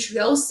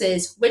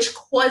endometriosis, which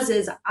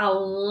causes a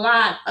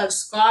lot of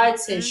scar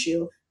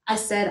tissue. I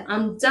said,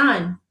 I'm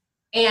done.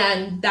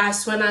 And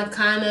that's when I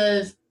kind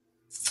of,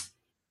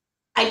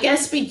 I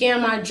guess,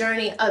 began my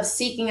journey of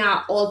seeking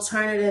out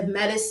alternative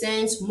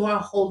medicines, more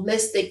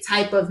holistic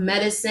type of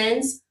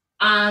medicines,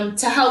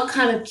 to help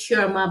kind of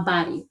cure my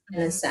body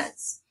in a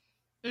sense.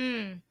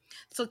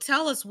 So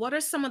tell us, what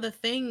are some of the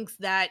things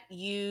that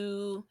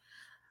you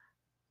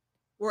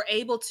were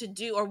able to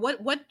do, or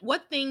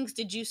what things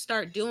did you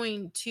start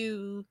doing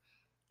to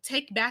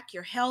take back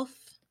your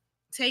health,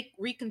 take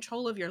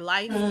control of your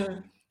life,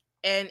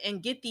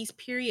 and get these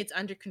periods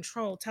under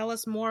control? Tell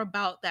us more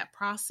about that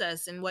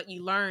process and what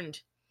you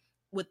learned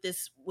with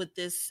this what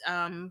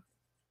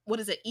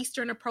is it,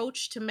 Eastern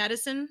approach to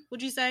medicine,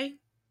 would you say?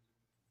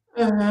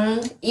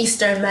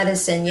 Eastern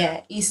medicine,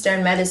 yeah,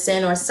 Eastern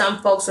medicine, or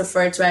some folks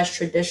refer to as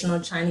traditional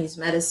Chinese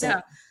medicine.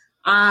 Yeah.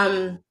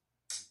 Um,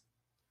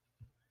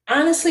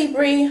 honestly,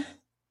 Bree,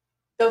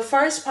 the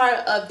first part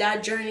of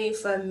that journey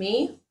for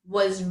me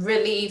was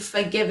really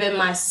forgiving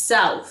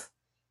myself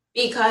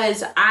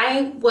because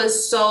I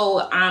was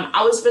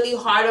really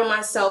hard on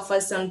myself for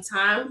some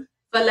time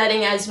for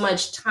letting as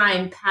much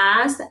time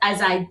pass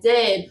as I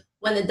did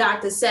when the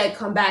doctor said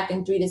come back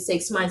in 3 to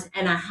 6 months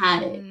and I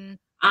had it. Mm.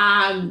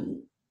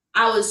 Um,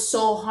 I was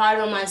so hard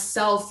on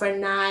myself for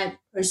not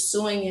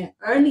pursuing it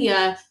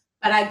earlier,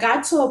 but I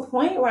got to a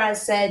point where I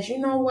said, you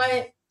know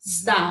what?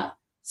 Stop.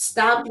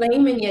 Stop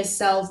blaming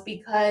yourself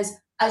because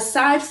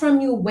aside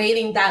from you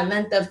waiting that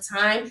length of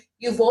time,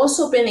 you've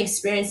also been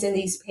experiencing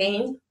these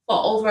pains for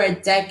over a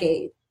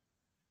decade.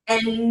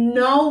 And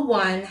no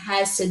one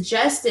has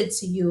suggested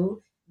to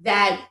you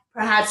that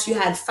perhaps you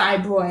had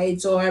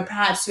fibroids or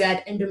perhaps you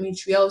had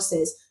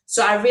endometriosis.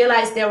 So I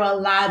realized there were a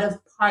lot of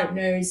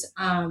partners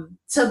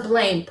to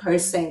blame, per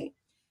se.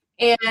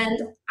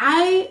 And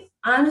I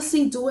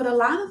honestly do what a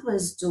lot of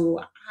us do.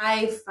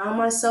 I found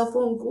myself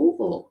on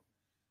Google.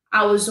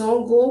 I was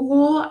on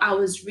Google, I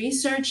was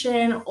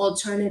researching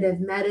alternative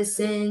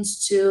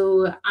medicines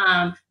to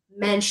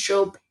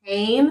menstrual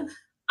pain,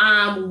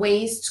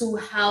 ways to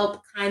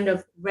help kind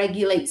of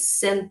regulate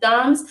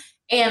symptoms.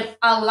 And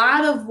a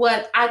lot of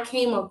what I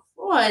came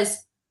across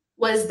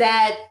was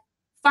that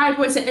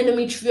fibroids and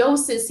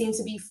endometriosis seem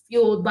to be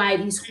fueled by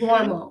these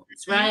hormones,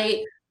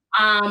 right?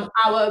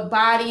 Our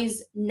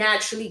bodies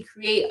naturally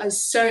create a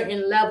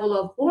certain level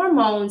of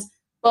hormones,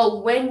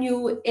 but when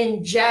you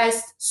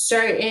ingest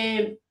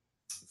certain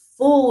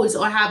foods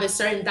or have a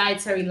certain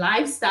dietary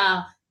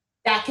lifestyle,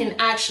 that can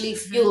actually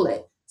fuel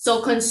it.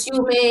 So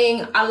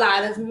consuming a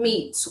lot of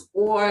meat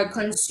or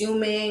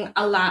consuming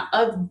a lot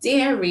of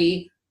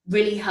dairy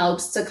really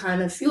helps to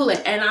kind of fuel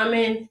it. And I'm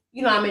in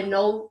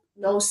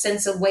no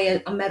sense of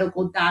way a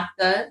medical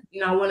doctor.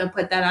 I want to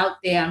put that out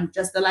there. I'm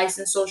just a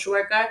licensed social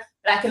worker,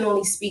 but I can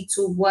only speak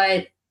to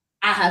what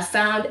I have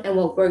found and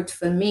what worked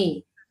for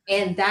me.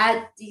 And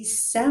that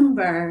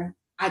December,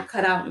 I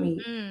cut out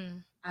meat.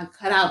 Mm. I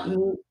cut out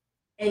meat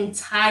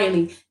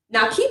entirely.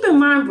 Now, keep in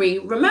mind, Bree,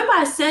 remember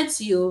I said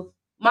to you,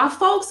 my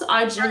folks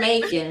are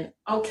Jamaican,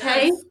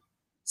 okay? Yes.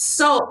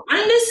 So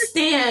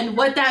understand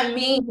what that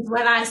means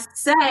when I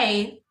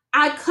say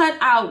I cut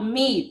out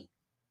meat.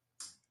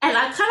 And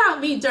I cut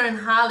out meat during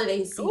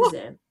holiday Ooh.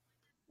 season.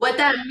 What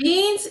that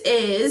means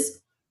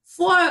is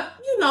for,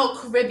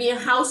 Caribbean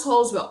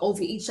households, we're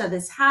over each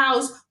other's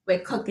house, we're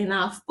cooking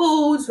our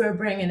foods, we're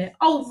bringing it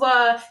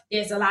over.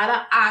 There's a lot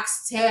of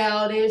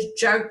oxtail, there's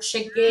jerk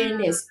chicken,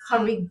 there's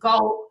curry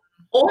goat,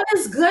 all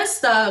this good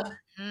stuff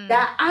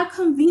that I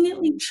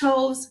conveniently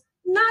chose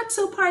not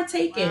to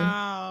partake in.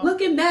 Wow.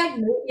 Looking back,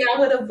 maybe I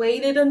would have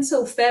waited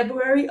until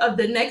February of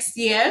the next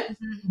year,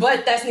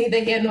 but that's neither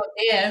here nor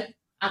there.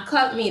 I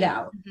cut meat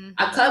out.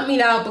 I cut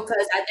meat out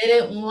because I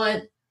didn't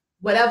want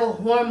whatever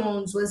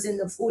hormones was in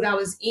the food I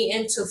was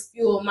eating to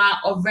fuel my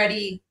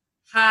already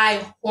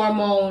high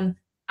hormone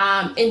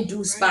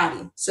induced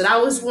body. So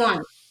that was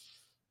one.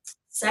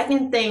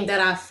 Second thing that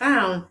I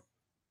found,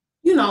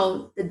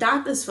 the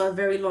doctors for a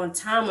very long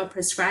time are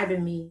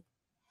prescribing me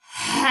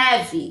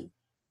heavy,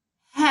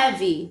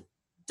 heavy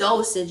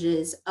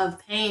dosages of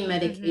pain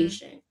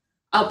medication,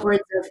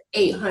 upwards of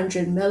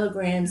 800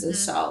 milligrams or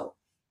so.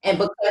 And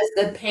because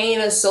the pain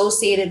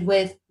associated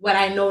with what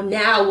I know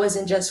now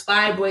wasn't just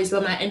fibroids,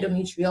 but my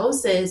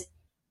endometriosis,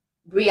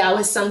 Brie, I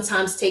was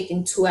sometimes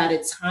taking two at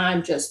a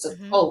time just to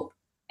cope.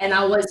 And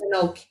I wasn't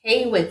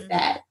okay with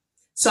that.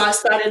 So I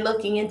started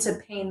looking into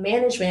pain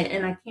management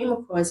and I came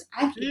across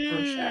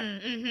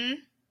acupuncture.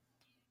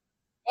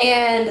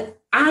 And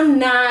I'm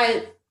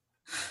not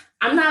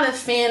a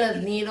fan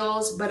of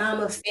needles, but I'm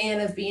a fan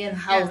of being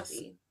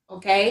healthy.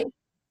 Okay.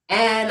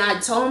 And I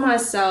told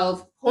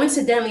myself,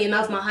 coincidentally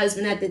enough, my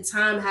husband at the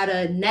time had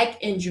a neck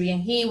injury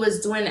and he was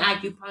doing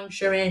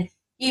acupuncture and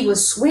he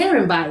was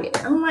swearing by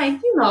it. I'm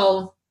like,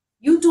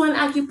 you doing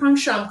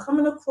acupuncture, I'm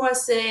coming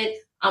across it.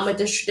 I'm with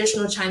this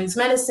traditional Chinese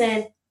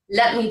medicine.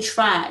 Let me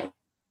try.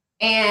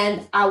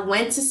 And I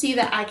went to see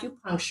the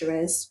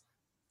acupuncturist.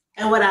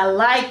 And what I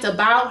liked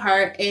about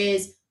her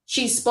is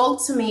she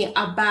spoke to me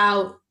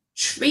about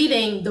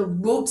treating the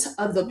root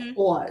of the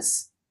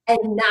cause and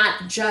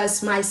not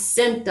just my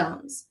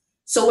symptoms.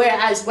 So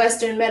whereas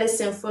Western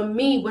medicine for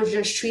me was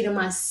just treating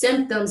my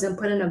symptoms and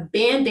putting a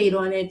Band-Aid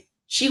on it,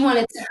 she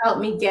wanted to help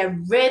me get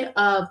rid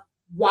of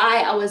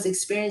why I was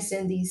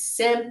experiencing these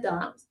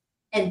symptoms.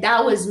 And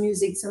that was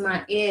music to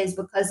my ears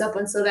because up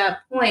until that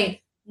point,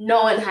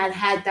 no one had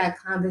had that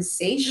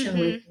conversation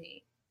with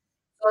me.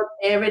 So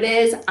there it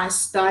is. I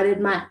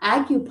started my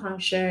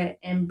acupuncture,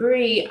 and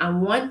Bree, I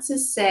want to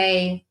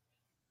say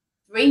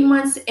 3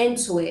 months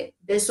into it,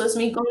 this was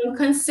me going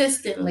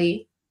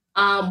consistently,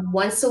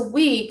 once a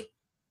week.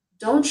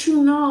 Don't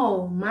you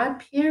know, my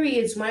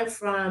periods went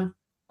from,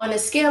 on a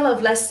scale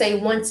of, let's say,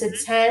 1 to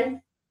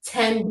 10,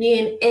 10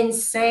 being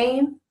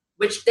insane,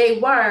 which they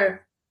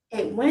were,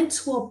 it went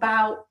to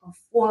about a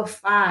 4 or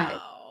 5.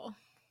 Wow.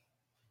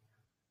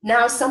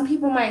 Now, some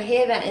people might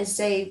hear that and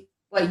say,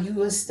 but you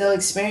were still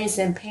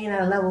experiencing pain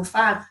at a level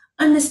 5.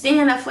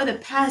 Understand that for the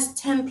past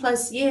 10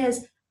 plus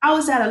years, I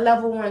was at a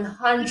level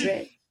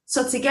 100.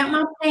 So to get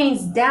my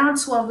pains down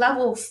to a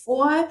level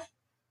 4,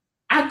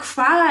 I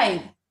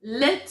cried.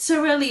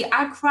 Literally,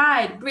 I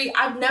cried. Bree,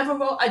 I've never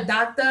wrote a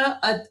doctor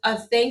a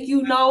thank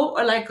you note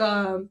or like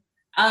a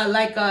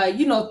thank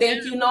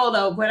you note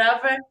or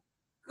whatever.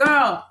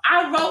 Girl,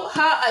 I wrote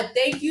her a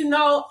thank you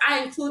note. I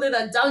included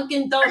a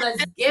Dunkin'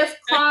 Donuts gift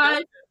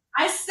card.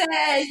 I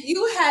said,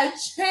 you have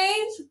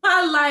changed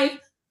my life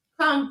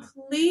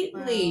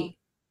completely.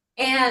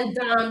 Wow.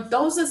 And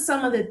those are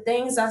some of the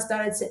things I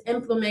started to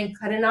implement,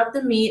 cutting out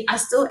the meat. I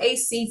still ate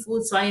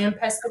seafood, so I am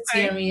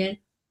pescatarian.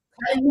 Okay.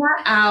 Cutting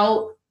that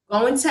out,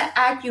 going to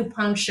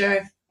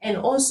acupuncture, and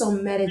also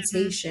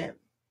meditation.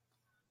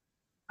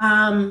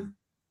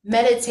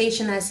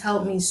 Meditation has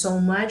helped me so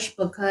much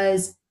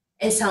because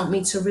it's helped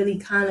me to really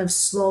kind of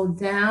slow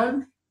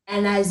down,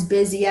 and as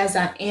busy as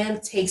I am,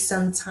 take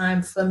some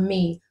time for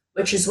me,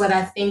 which is what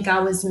I think I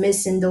was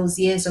missing those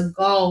years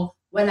ago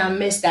when I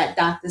missed that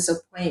doctor's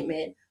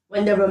appointment,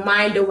 when the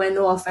reminder went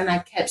off and I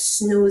kept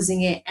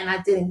snoozing it and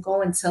I didn't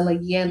go until a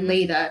year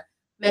later.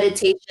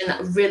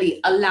 Meditation really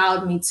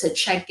allowed me to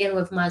check in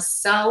with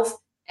myself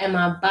and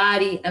my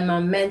body and my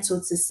mental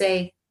to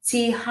say,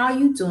 T, how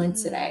you doing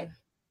today?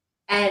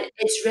 And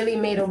it's really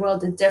made a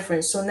world of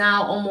difference. So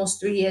now, almost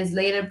 3 years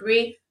later,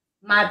 Bree,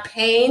 my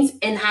pains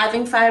in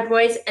having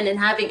fibroids and in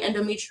having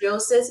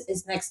endometriosis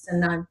is next to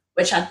none,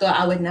 which I thought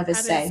I would never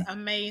say. That is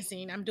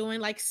amazing. I'm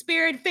doing like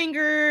spirit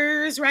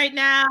fingers right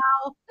now.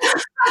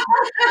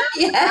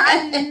 Yeah.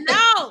 I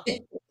know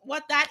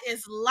what that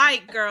is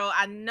like, girl.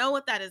 I know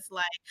what that is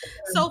like.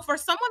 So for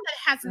someone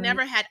that has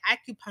never had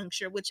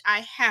acupuncture, which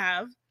I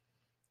have,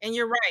 and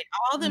you're right,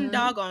 all them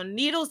doggone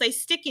needles they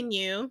stick in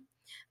you.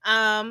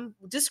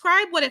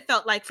 Describe what it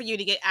felt like for you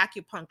to get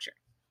acupuncture.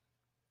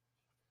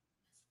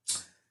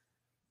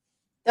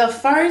 The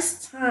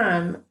first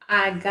time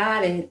I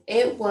got it,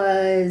 it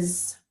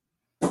was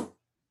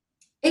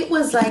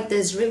like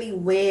this really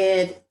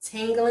weird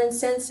tingling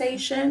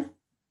sensation.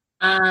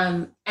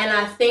 And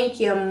I think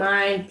your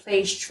mind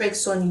plays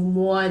tricks on you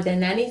more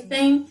than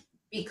anything,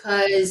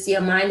 because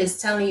your mind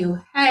is telling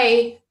you,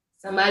 hey,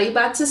 somebody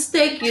about to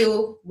stick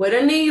you with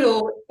a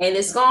needle and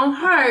it's gonna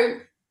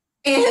hurt.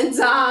 And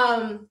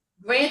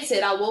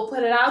granted, I will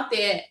put it out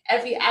there,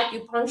 every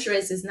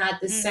acupuncturist is not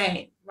the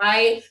same,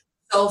 right?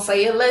 So for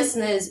your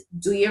listeners,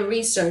 do your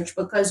research,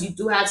 because you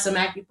do have some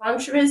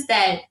acupuncturists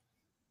that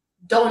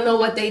don't know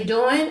what they're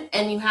doing,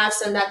 and you have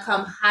some that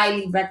come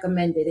highly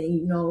recommended.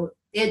 And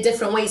there are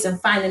different ways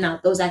of finding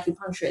out those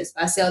acupuncturists.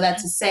 I say all that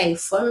to say,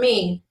 for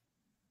me,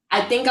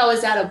 I think I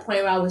was at a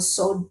point where I was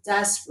so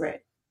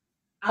desperate.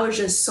 I was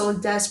just so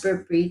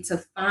desperate, Bree,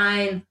 to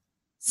find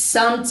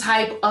some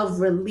type of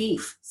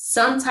relief,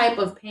 some type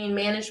of pain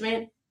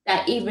management,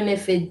 that even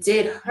if it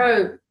did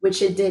hurt,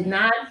 which it did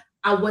not,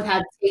 I would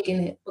have taken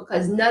it,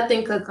 because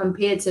nothing could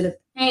compare to the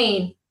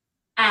pain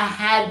I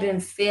had been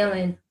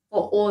feeling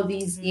for all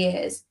these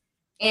years.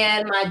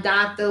 And my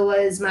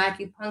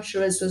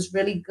acupuncturist was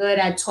really good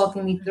at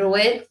talking me through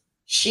it.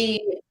 She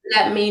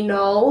let me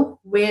know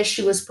where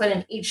she was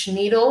putting each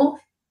needle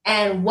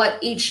and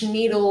what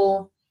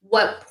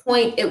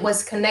point it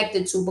was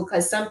connected to,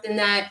 because something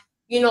that,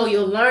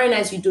 you'll learn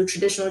as you do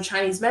traditional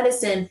Chinese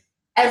medicine,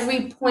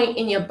 every point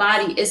in your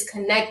body is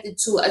connected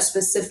to a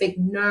specific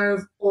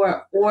nerve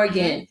or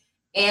organ.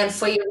 And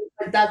for your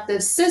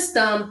reproductive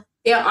system,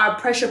 there are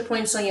pressure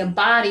points on your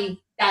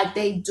body that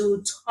they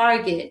do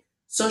target.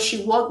 So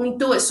she walked me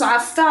through it. So I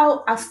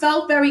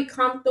felt very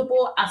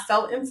comfortable. I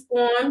felt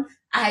informed.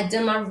 I had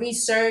done my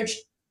research.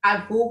 I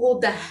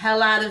Googled the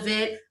hell out of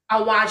it.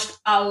 I watched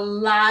a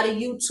lot of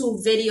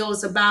YouTube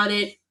videos about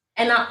it.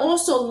 And I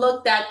also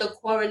looked at the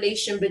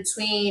correlation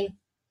between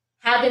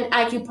having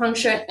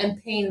acupuncture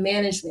and pain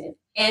management.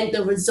 And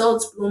the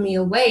results blew me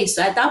away.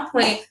 So at that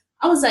point,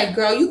 I was like,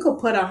 girl, you could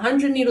put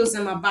 100 needles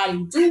in my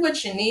body. Do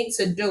what you need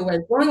to do.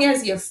 As long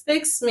as you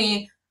fix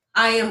me,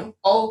 I am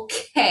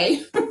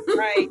okay.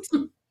 Right.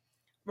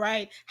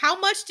 Right. How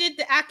much did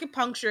the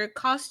acupuncture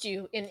cost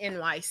you in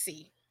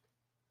NYC?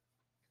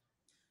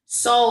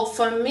 So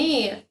for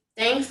me,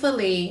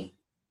 thankfully,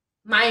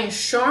 my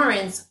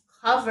insurance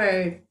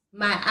covered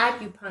my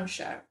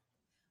acupuncture.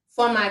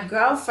 For my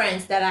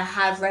girlfriends that I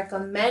have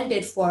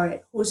recommended for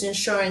it, whose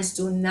insurance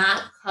do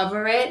not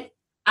cover it,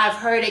 I've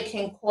heard it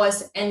can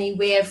cost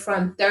anywhere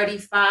from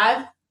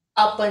 $35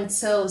 up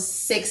until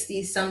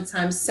 $60,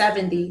 sometimes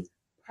 $70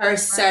 per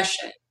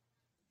session.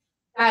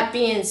 That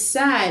being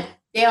said,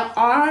 there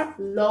are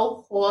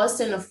low cost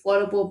and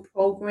affordable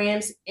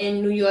programs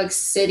in New York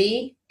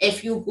City.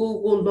 If you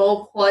Google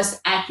low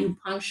cost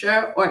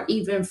acupuncture or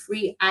even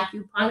free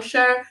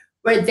acupuncture,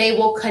 where they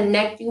will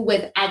connect you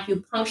with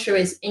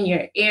acupuncturists in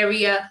your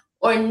area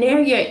or near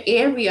your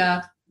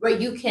area, where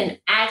you can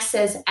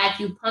access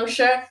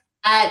acupuncture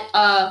at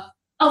a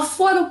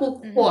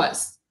affordable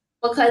cost,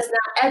 because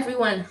not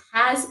everyone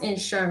has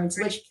insurance,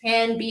 which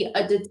can be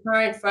a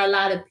deterrent for a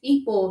lot of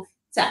people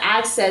to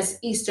access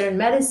Eastern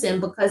medicine,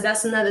 because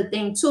that's another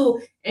thing too.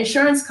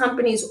 Insurance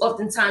companies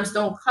oftentimes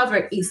don't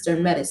cover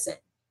Eastern medicine.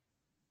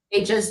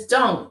 They just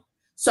don't.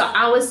 So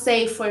I would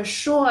say for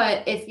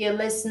sure, if your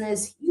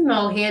listeners,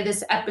 hear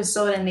this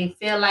episode and they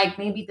feel like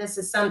maybe this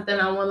is something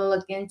I want to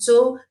look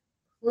into,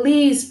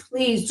 please,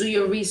 please do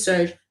your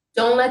research.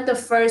 Don't let the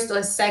first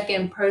or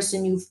second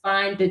person you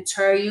find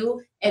deter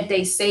you if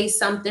they say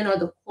something or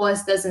the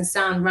course doesn't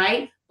sound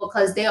right,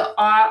 because there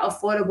are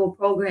affordable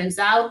programs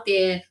out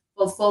there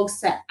for folks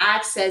to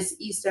access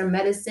Eastern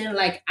medicine,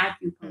 like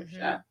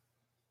acupuncture.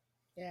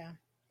 Yeah,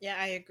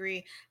 I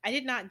agree. I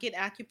did not get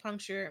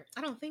acupuncture.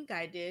 I don't think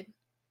I did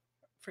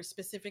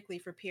specifically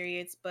for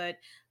periods, but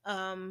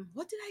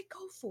what did I go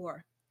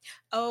for?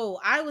 Oh,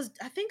 I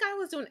think I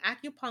was doing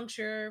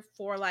acupuncture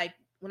for like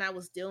when I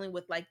was dealing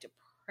with like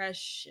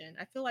depression.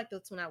 I feel like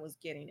that's when I was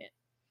getting it,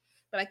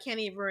 but I can't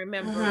even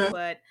remember.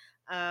 But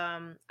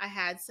I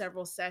had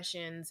several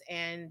sessions,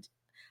 and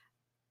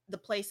the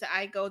place that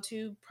I go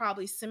to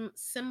probably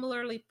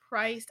similarly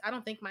priced. I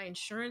don't think my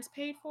insurance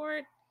paid for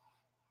it,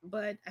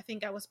 but I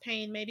think I was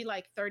paying maybe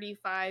like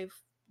 $35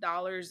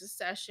 a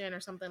session or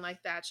something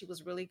like that. She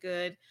was really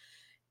good,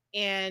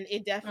 and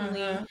it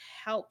definitely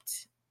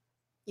helped,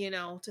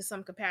 to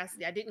some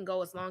capacity. I didn't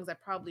go as long as I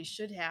probably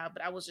should have,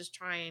 but I was just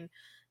trying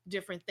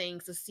different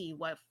things to see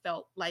what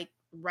felt like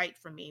right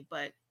for me.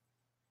 But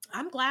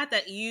I'm glad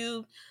that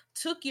you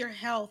took your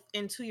health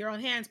into your own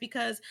hands,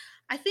 because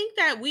I think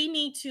that we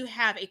need to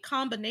have a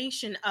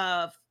combination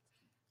of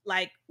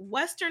like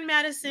Western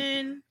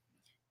medicine,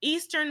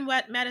 Eastern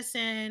wet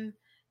medicine,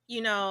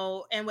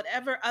 and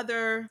whatever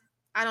other,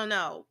 I don't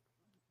know,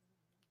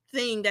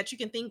 thing that you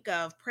can think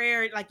of.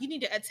 Prayer, like you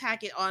need to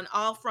attack it on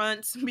all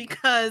fronts,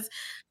 because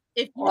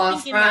if you're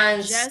thinking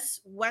that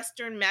just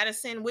Western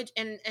medicine, which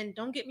and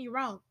don't get me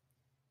wrong,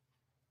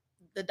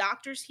 the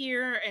doctors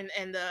here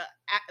and the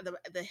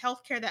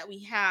healthcare that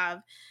we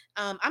have,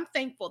 I'm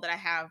thankful that I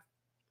have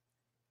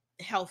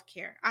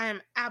healthcare. I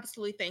am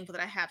absolutely thankful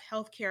that I have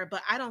healthcare,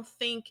 but I don't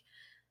think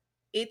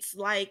it's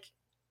like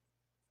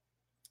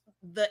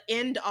the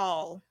end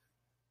all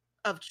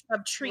of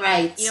treatment.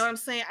 Right. You know what I'm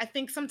saying? I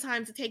think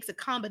sometimes it takes a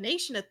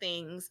combination of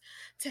things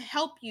to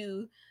help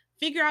you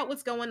figure out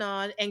what's going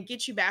on and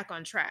get you back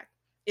on track.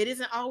 It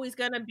isn't always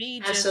going to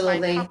be just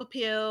like pop a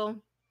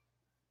pill,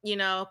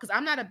 because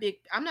I'm not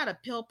a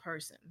pill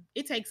person.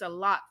 It takes a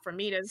lot for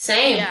me to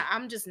Yeah,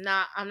 I'm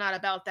not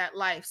about that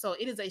life. So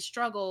it is a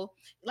struggle.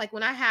 Like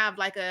when I have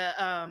like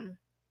I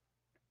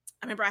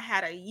remember I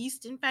had a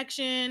yeast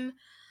infection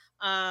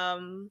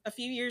a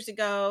few years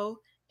ago,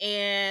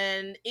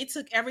 and it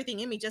took everything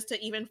in me just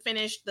to even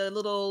finish the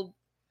little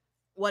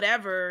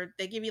whatever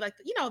they give you, like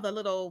the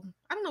little,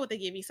 I don't know what they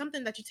give you,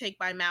 something that you take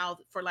by mouth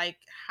for like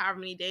however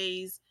many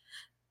days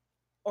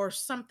or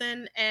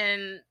something,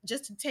 and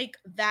just to take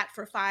that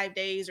for 5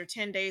 days or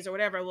 10 days or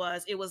whatever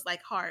it was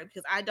like hard,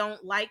 because I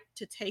don't like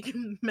to take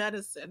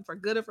medicine for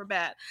good or for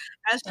bad.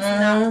 That's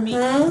just not me.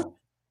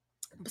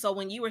 So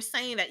when you were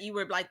saying that you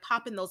were like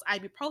popping those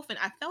ibuprofen,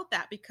 I felt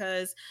that,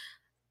 because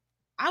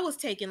I was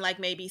taking like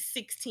maybe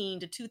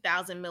 16 to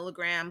 2,000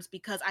 milligrams,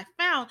 because I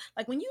found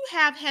like when you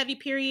have heavy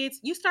periods,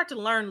 you start to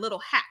learn little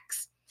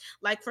hacks.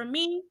 Like for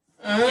me,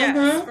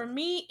 yes, for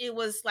me, it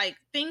was like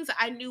things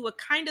I knew would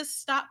kind of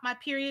stop my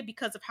period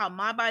because of how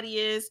my body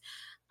is.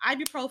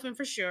 Ibuprofen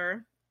for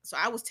sure. So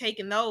I was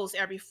taking those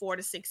every 4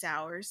 to 6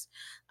 hours.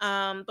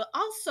 But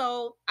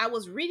also I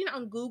was reading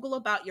on Google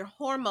about your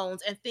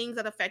hormones and things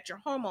that affect your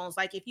hormones.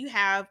 Like if you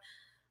have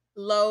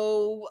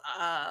low,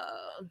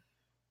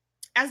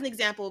 as an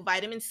example,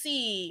 vitamin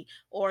C,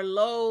 or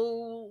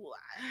low,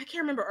 I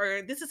can't remember,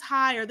 or this is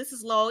high or this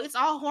is low. It's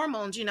all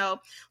hormones,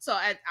 So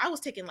I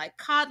was taking like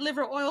cod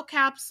liver oil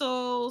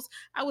capsules.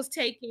 I was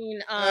taking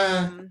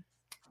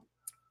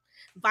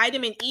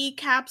vitamin E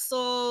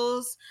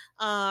capsules.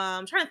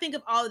 Trying to think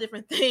of all the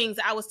different things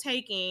I was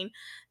taking.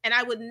 And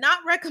I would not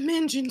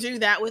recommend you do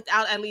that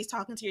without at least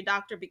talking to your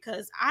doctor,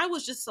 because I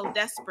was just so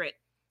desperate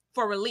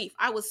for relief.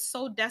 I was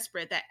so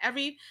desperate that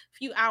every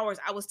few hours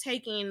I was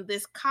taking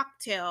this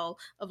cocktail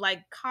of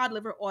like cod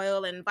liver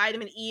oil and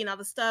vitamin E and all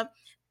the stuff.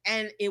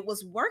 And it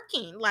was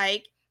working.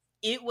 Like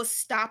it was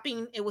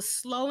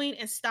slowing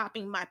and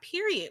stopping my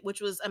period, which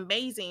was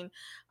amazing.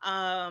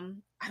 I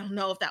don't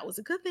know if that was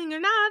a good thing or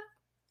not,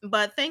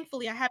 but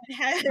thankfully I haven't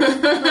had,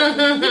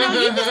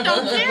 you just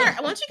don't care.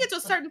 Once you get to a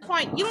certain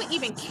point, you don't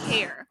even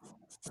care.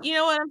 You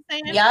know what I'm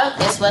saying? Yep,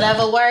 it's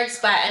whatever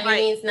works by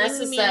any means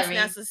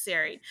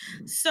necessary.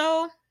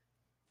 So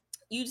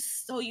you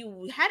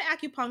had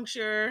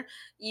acupuncture,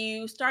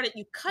 you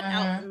cut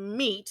out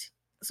meat.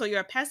 So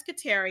you're a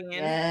pescatarian.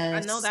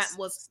 Yes. I know that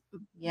was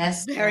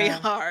very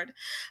hard.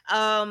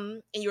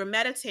 And you were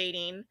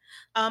meditating.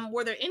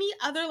 Were there any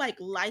other like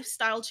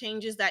lifestyle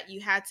changes that you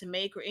had to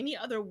make, or any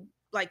other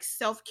like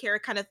self-care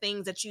kind of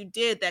things that you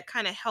did that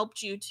kind of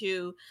helped you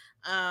to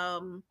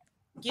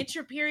get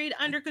your period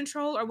under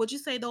control? Or would you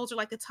say those are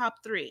like the top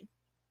 3?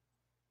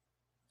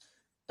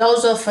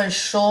 Those are for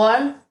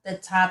sure the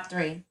top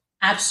 3.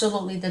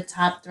 Absolutely the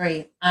top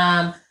 3.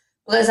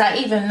 Because I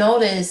even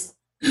noticed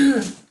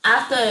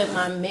after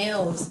my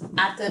meals,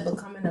 after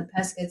becoming a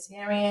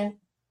pescatarian,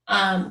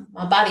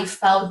 my body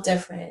felt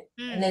different,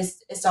 and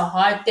it's a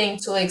hard thing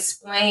to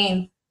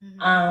explain.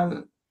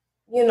 Um,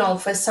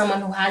 for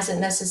someone who hasn't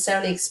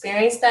necessarily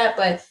experienced that,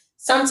 but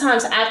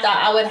sometimes after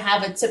I would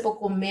have a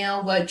typical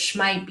meal, which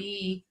might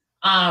be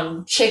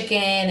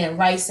chicken and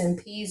rice and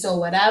peas or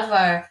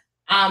whatever,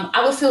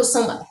 I would feel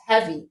somewhat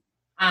heavy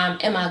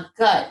in my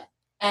gut.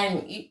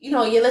 And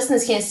your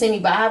listeners can't see me,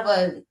 but I have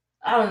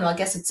I don't know, I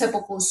guess a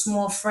typical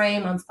small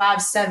frame. I'm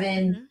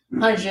 5'7",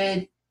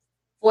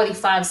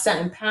 145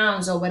 something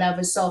pounds or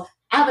whatever. So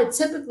I have a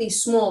typically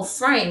small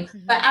frame.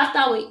 But after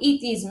I would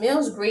eat these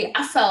meals, Brie,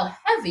 I felt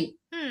heavy.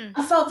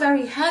 I felt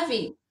very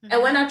heavy.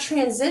 And when I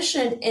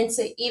transitioned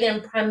into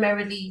eating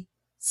primarily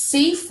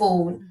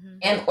seafood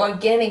and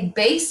organic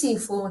based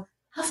seafood,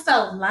 I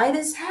felt light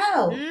as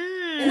hell.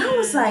 And I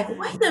was like,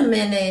 wait a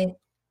minute,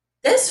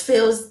 this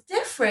feels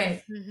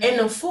different. And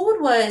the food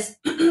was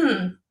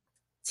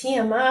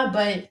TMI,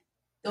 but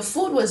the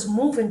food was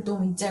moving through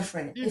me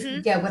different, if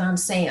you get what I'm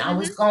saying. I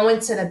was going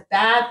to the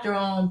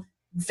bathroom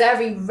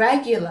very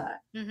regular.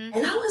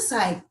 And I was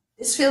like,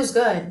 this feels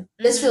good.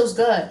 This feels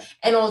good.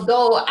 And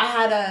although I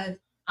had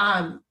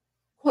a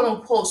quote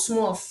unquote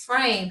small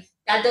frame,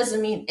 that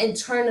doesn't mean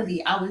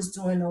internally I was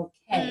doing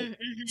okay.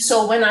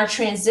 So when I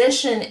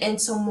transitioned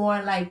into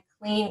more like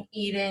clean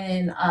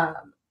eating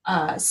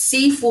and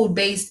seafood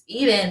based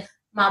eating,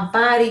 my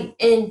body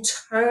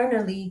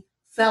internally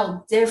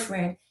felt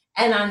different.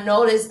 And I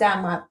noticed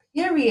that my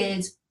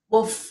periods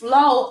will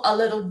flow a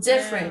little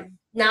different.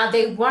 Now,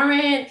 they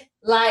weren't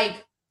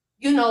like,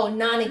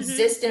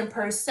 non-existent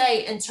per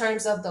se in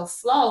terms of the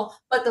flow,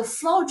 but the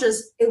flow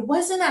it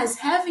wasn't as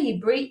heavy,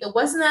 Brie. It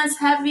wasn't as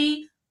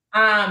heavy.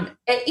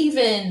 It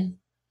even,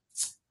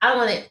 I don't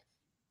want to,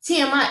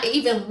 TMI, it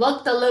even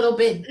looked a little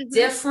bit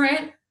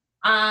different.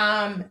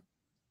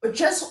 But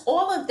just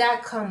all of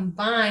that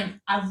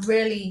combined, I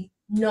really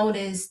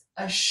noticed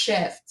a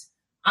shift.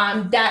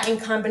 That in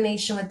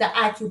combination with the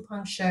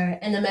acupuncture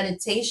and the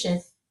meditation,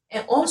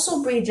 and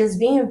also Brie, just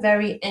being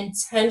very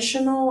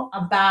intentional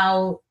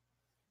about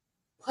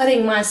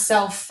putting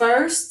myself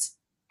first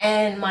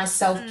and my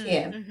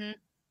self-care.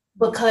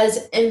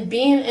 Because in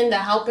being in the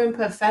helping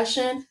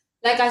profession,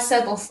 like I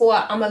said before,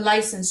 I'm a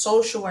licensed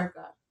social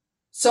worker.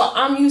 So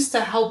I'm used to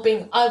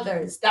helping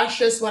others. That's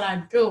just what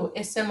I do.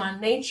 It's in my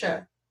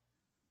nature.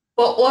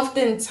 But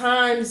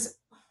oftentimes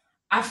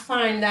I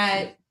find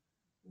that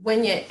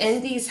when you're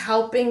in these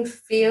helping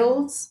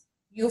fields,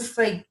 you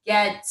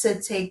forget to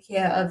take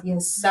care of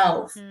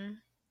yourself. And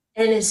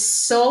it's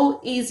so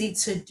easy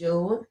to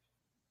do,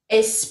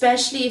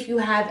 especially if you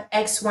have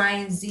X, Y,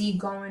 and Z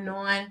going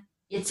on.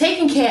 You're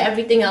taking care of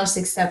everything else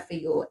except for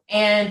you.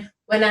 And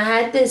when I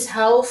had this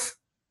health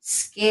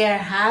scare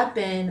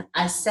happen,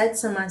 I said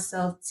to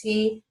myself,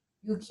 T,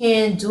 you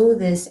can't do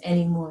this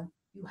anymore.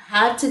 You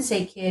have to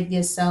take care of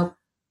yourself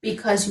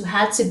because you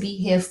have to be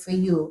here for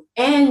you.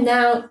 And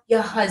now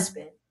your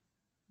husband.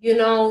 You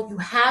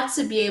have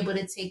to be able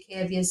to take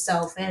care of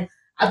yourself. And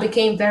I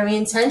became very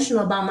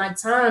intentional about my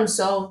time.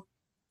 So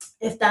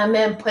if that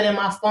meant putting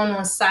my phone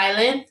on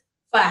silent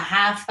for a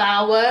half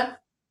hour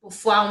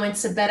before I went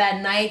to bed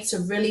at night to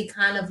really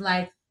kind of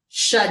like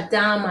shut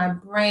down my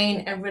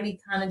brain and really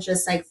kind of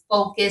just like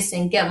focus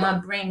and get my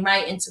brain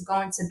right into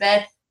going to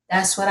bed,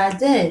 that's what I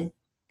did.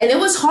 And it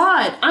was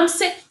hard. I'm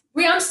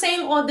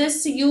saying all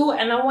this to you,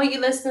 and I want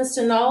your listeners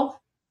to know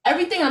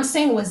everything I'm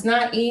saying was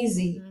not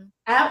easy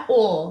at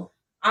all.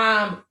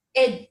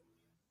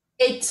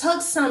 It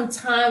took some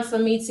time for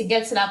me to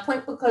get to that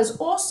point, because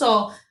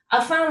also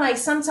I find like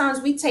sometimes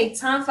we take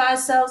time for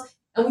ourselves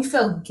and we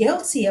feel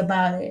guilty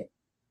about it.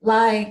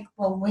 Like,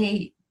 but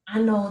wait, I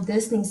know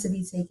this needs to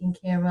be taken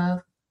care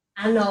of.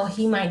 I know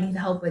he might need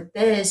help with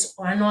this,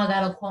 or I know I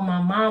gotta call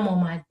my mom or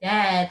my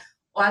dad,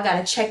 or I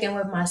gotta check in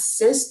with my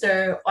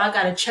sister, or I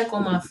gotta check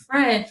on my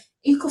friend.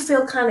 You could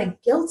feel kind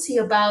of guilty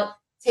about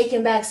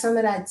taking back some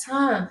of that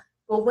time.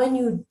 But when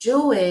you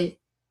do it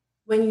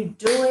and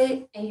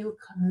you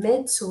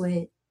commit to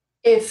it,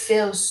 it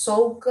feels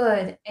so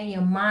good, and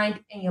your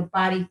mind and your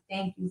body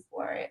thank you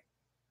for it.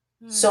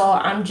 So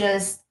I'm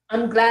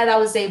glad I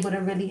was able to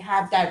really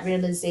have that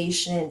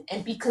realization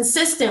and be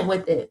consistent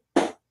with it.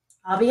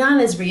 I'll be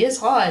honest, Rhea, it's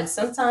hard.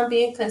 Sometimes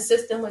being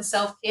consistent with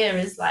self care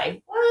is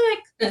like, what?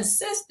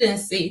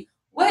 Consistency?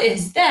 What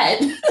is that?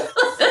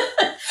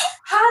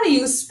 How do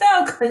you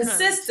spell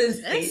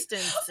consistency?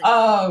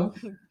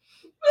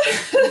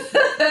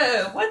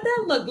 What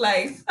that look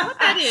like? What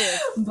that is?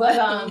 But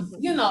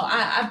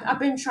I've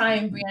been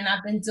trying, Brian.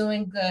 I've been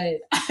doing good.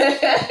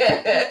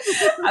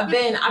 I've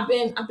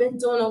been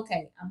doing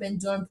okay. I've been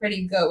doing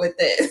pretty good with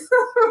it.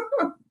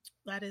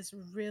 That is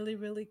really,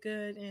 really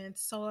good and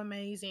so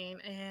amazing.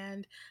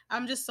 And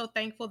I'm just so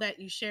thankful that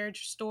you shared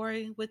your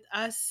story with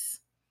us,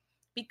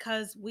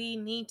 because we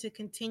need to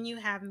continue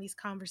having these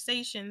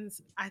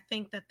conversations. I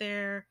think that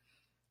there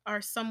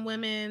are some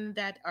women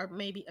that are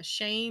maybe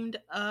ashamed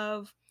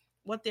of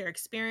what they're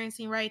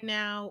experiencing right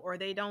now, or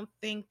they don't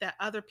think that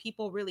other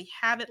people really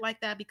have it like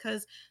that,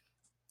 because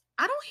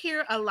I don't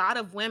hear a lot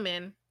of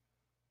women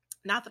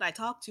not that I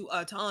talk to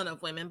a ton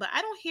of women, but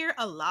I don't hear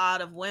a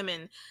lot of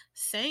women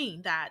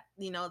saying that,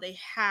 they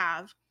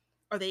have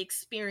or they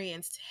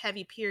experienced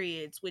heavy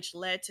periods, which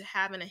led to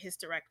having a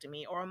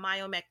hysterectomy or a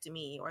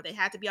myomectomy, or they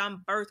had to be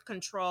on birth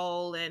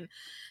control and,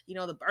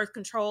 the birth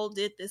control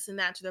did this and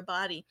that to their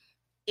body.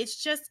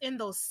 It's just in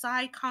those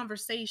side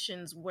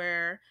conversations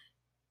where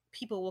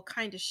people will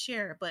kind of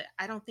share, but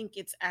I don't think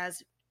it's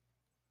as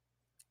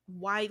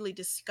widely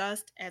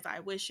discussed as I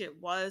wish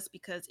it was,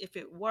 because if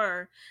it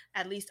were,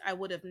 at least I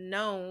would have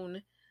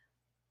known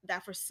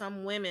that for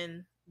some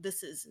women,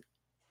 this is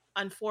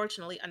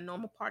unfortunately a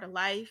normal part of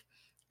life.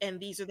 And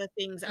these are the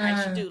things that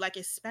I should do, like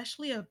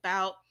especially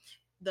about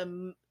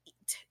the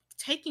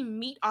taking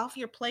meat off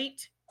your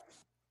plate.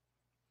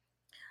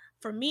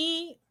 For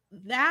me,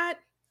 that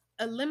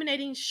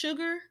eliminating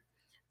sugar,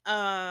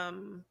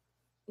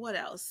 what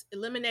else?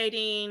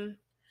 Eliminating,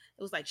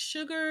 it was like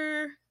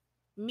sugar,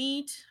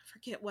 meat,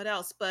 forget what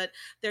else, but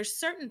there's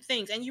certain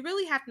things, and you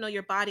really have to know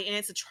your body, and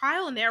it's a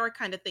trial and error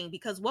kind of thing,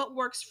 because what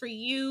works for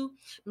you,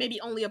 maybe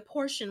only a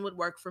portion would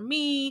work for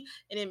me,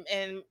 and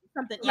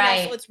something,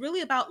 Right. So it's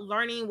really about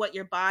learning what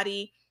your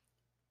body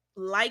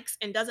likes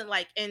and doesn't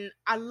like. And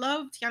I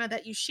love, Tiana,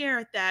 that you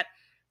shared that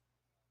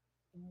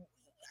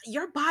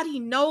your body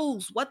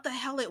knows what the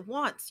hell it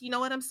wants, you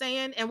know what I'm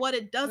saying, and what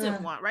it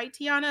doesn't want, right,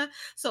 Tiana?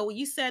 So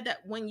you said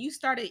that when you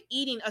started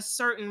eating a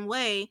certain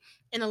way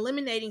and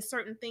eliminating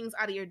certain things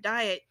out of your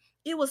diet,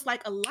 it was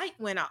like a light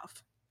went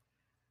off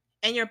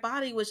and your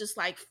body was just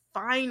like,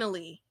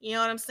 finally, you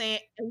know what I'm saying,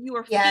 and you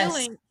were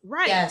feeling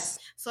right. Yes.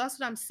 So that's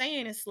what I'm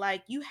saying. It's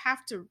like you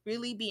have to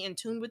really be in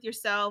tune with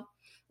yourself.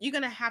 You're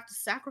gonna have to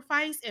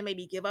sacrifice and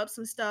maybe give up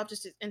some stuff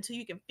until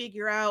you can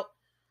figure out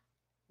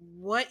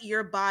what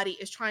your body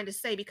is trying to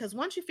say, because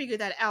once you figure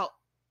that out,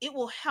 it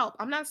will help.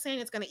 I'm not saying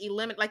it's going to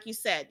eliminate, like you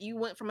said, you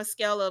went from a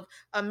scale of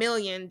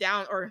 1,000,000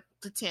 down, or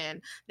to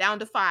 10 down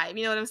to 5,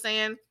 you know what I'm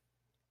saying?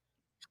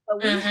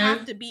 But we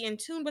have to be in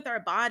tune with our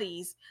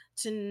bodies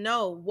to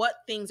know what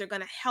things are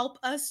going to help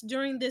us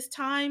during this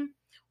time,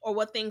 or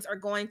what things are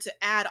going to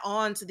add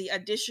on to the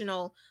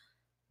additional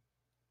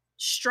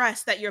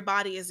stress that your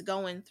body is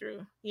going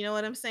through. You know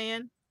what I'm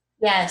saying?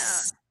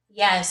 Yes.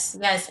 Yes.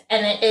 Yes.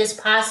 And it is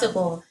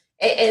possible.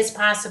 It is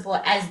possible.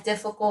 As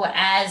difficult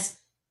as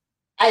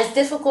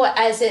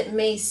it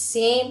may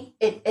seem,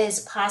 it is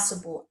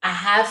possible. I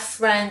have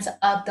friends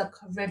of the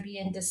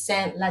Caribbean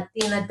descent,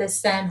 Latina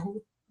descent,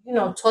 who,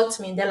 talk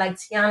to me and they're like,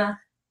 Tiana,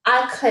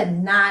 I could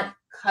not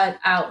cut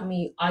out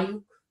meat. Are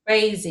you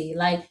crazy?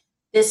 Like,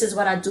 this is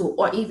what I do.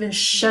 Or even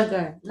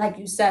sugar, like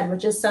you said,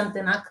 which is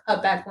something I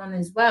cut back on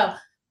as well.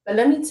 But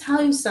let me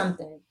tell you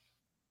something.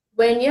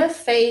 When you're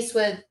faced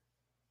with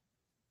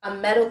a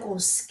medical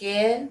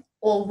scare,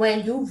 or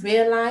when you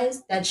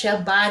realize that your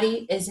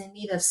body is in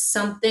need of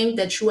something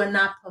that you are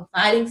not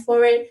providing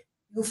for it,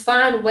 you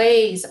find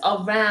ways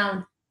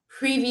around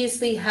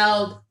previously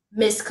held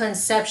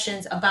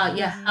misconceptions about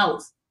your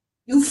health.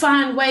 You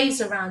find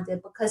ways around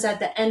it, because at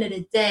the end of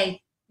the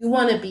day, you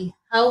want to be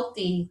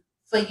healthy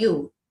for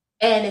you.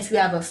 And if you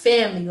have a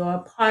family or a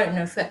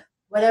partner, for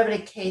whatever the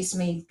case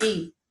may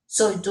be.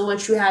 So do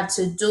what you have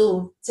to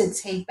do to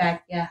take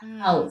back your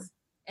health,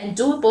 and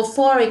do it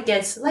before it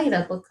gets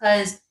later.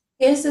 Because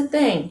here's the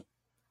thing,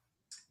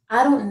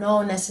 I don't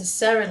know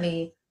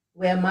necessarily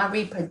where my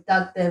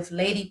reproductive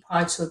lady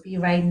parts would be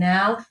right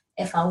now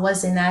if I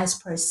wasn't as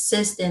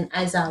persistent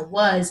as I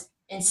was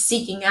in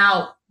seeking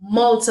out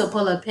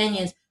multiple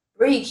opinions.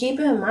 Bree, keep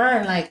in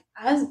mind, like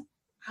I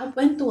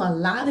went through a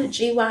lot of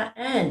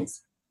GYNs,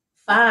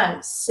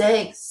 5,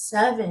 6,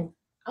 7.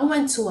 I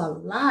went to a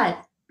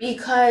lot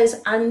because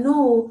I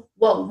knew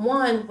what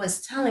one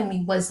was telling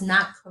me was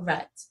not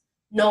correct.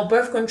 No,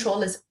 birth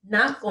control is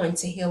not going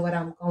to heal what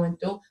I'm going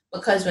through,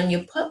 because when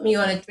you put me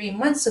on it 3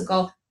 months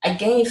ago, I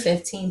gained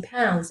 15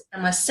 pounds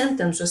and my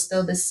symptoms were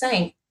still the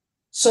same.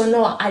 So,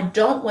 no, I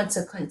don't want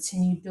to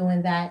continue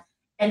doing that.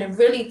 And it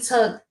really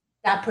took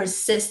that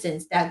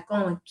persistence, that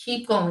going,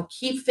 keep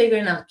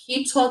figuring out,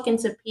 keep talking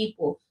to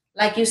people.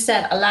 Like you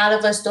said, a lot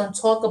of us don't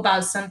talk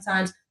about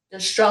sometimes the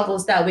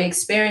struggles that we're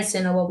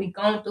experiencing or what we're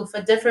going through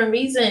for different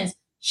reasons: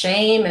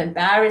 shame,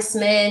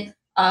 embarrassment,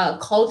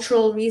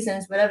 cultural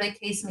reasons, whatever the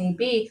case may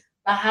be.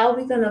 But how are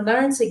we going to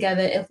learn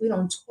together if we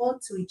don't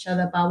talk to each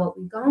other about what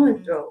we're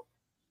going through?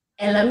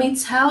 And let me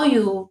tell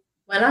you,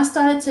 when I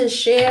started to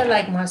share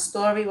like my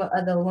story with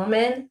other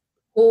women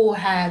who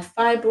had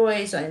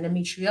fibroids or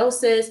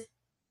endometriosis,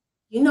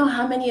 you know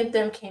how many of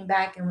them came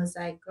back and was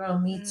like, girl,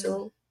 me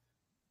too.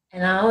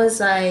 And I was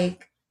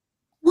like,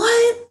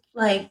 what?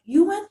 Like,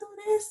 you went through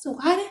this? So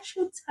why didn't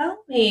you tell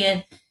me?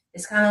 And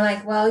it's kind of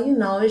like, well,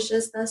 it's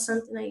just not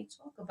something that you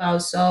talk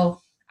about.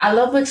 So I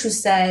love what you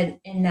said,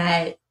 in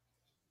that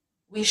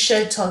we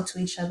should talk to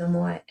each other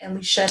more and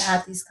we should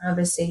have these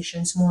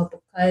conversations more,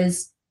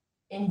 because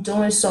in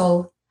doing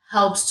so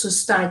helps to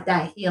start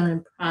that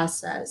healing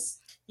process.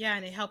 Yeah,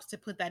 and it helps to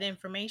put that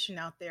information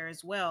out there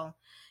as well.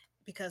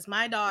 Because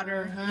my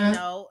daughter,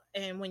 Mm-hmm.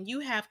 and when you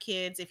have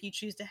kids, if you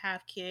choose to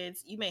have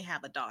kids, you may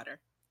have a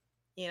daughter.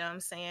 You know what I'm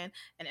saying?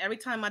 And every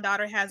time my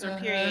daughter has her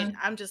period,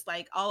 I'm just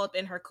like all up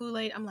in her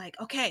Kool-Aid. I'm like,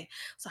 okay,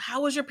 so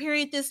how was your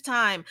period this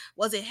time?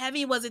 Was it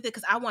heavy? Was it?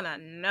 Because I want to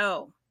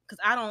know. Because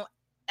I don't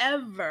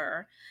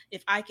ever,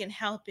 if I can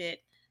help it,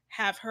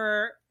 have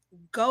her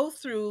go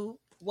through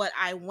what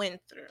I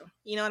went through.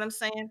 You know what I'm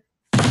saying?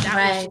 That was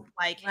Right. just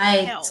like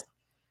Right. hell.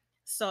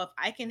 So if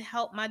I can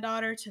help my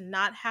daughter to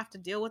not have to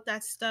deal with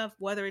that stuff,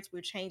 whether it's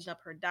we're changing up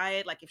her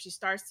diet, like if she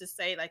starts to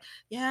say like,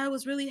 yeah, it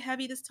was really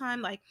heavy this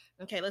time, like,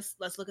 okay, let's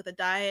look at the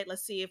diet,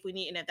 let's see if we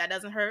need, and if that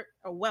doesn't hurt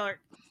or well,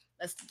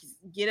 let's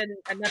get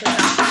another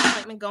doctor's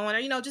appointment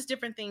going, or just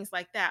different things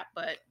like that.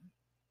 But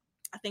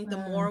I think the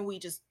more we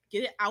just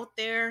get it out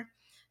there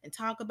and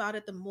talk about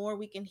it, the more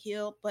we can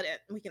heal. But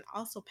we can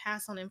also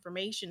pass on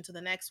information to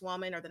the next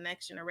woman or the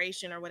next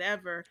generation or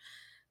whatever.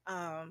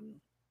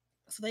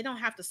 So they don't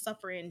have to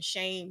suffer in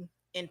shame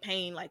and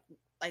pain like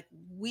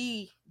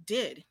we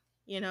did,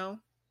 you know?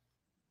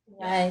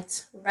 Yeah.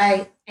 Right,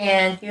 right.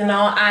 And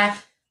I,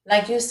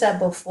 like you said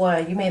before,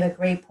 you made a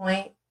great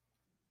point.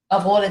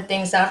 Of all the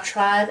things I've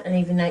tried, and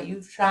even that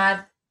you've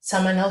tried,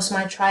 someone else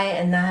might try it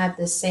and not have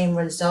the same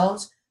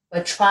results,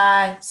 but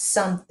try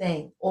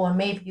something. Or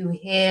maybe you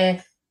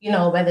hear,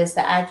 whether it's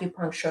the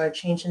acupuncture or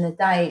changing the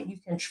diet, you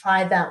can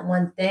try that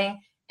one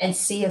thing and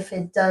see if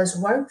it does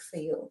work for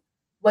you.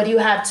 What do you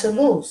have to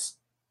lose?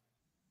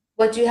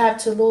 What do you have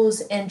to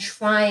lose in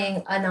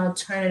trying an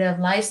alternative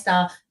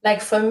lifestyle?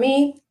 Like for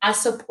me, I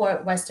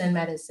support Western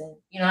medicine.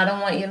 I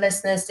don't want your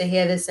listeners to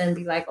hear this and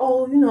be like,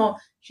 oh,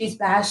 she's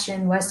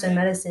bashing Western Right.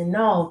 medicine.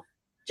 No,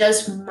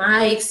 just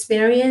my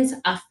experience,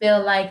 I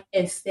feel like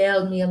it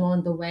failed me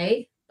along the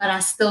way, but I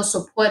still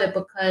support it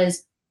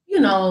because,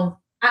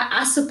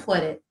 I support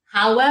it.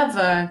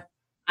 However,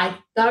 I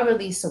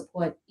thoroughly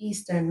support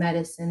Eastern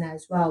medicine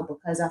as well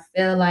because I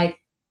feel like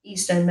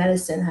Eastern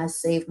medicine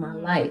has saved my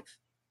Mm, life.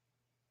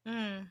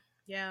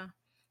 yeah.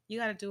 You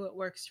got to do what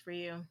works for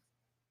you.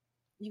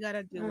 You got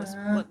to do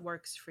Mhm. what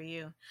works for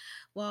you.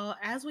 Well,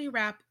 as we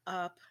wrap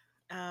up,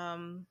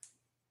 um,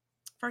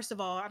 first of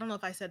all, I don't know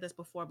if I said this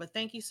before, but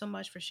thank you so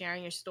much for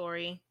sharing your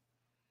story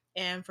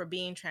and for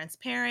being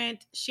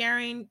transparent,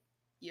 sharing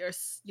your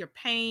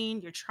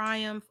pain, your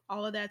triumph,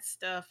 all of that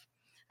stuff.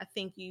 I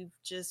think you've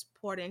just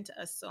poured into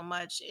us so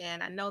much,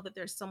 and I know that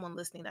there's someone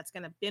listening that's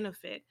going to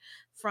benefit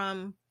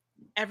from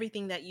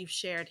everything that you've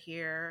shared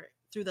here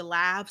through the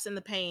laughs and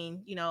the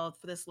pain,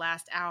 for this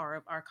last hour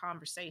of our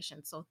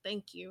conversation. So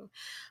thank you.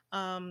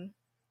 Um,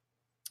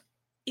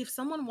 if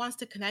someone wants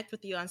to connect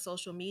with you on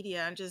social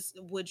media, and just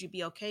would you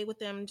be okay with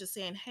them just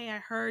saying, hey, I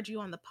heard you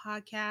on the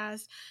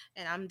podcast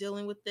and I'm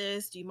dealing with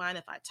this, do you mind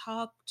if I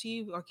talk to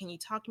you, or can you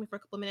talk to me for a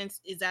couple of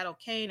minutes? Is that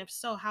okay? And if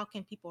so, how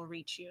can people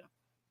reach you?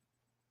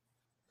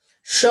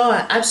 Sure,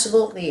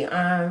 absolutely.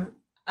 I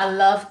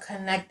love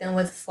connecting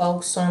with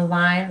folks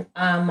online.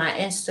 My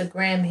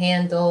Instagram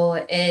handle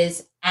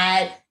is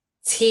at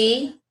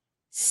T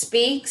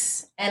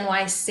Speaks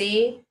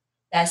NYC.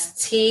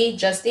 That's T,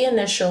 just the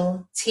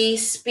initial T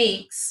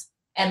Speaks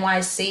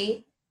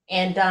NYC.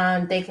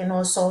 And they can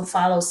also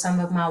follow some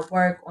of my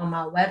work on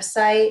my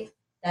website.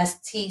 That's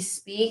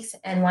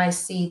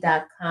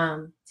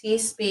tspeaksnyc.com.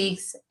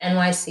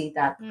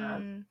 tspeaksnyc.com.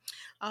 Mm.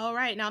 All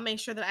right, now make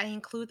sure that I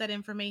include that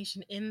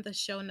information in the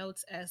show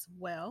notes as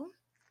well,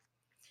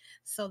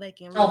 so they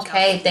can reach out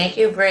Okay, to thank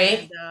you. you, And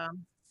Brie.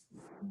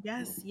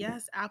 yes,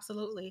 yes,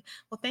 absolutely.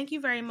 Well, thank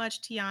you very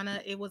much,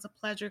 Tiana. It was a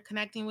pleasure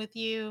connecting with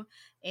you.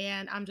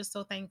 And I'm just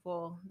so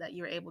thankful that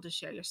you were able to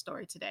share your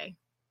story today.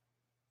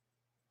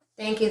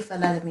 Thank you for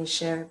letting me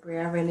share it, Brie.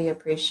 I really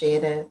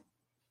appreciate it.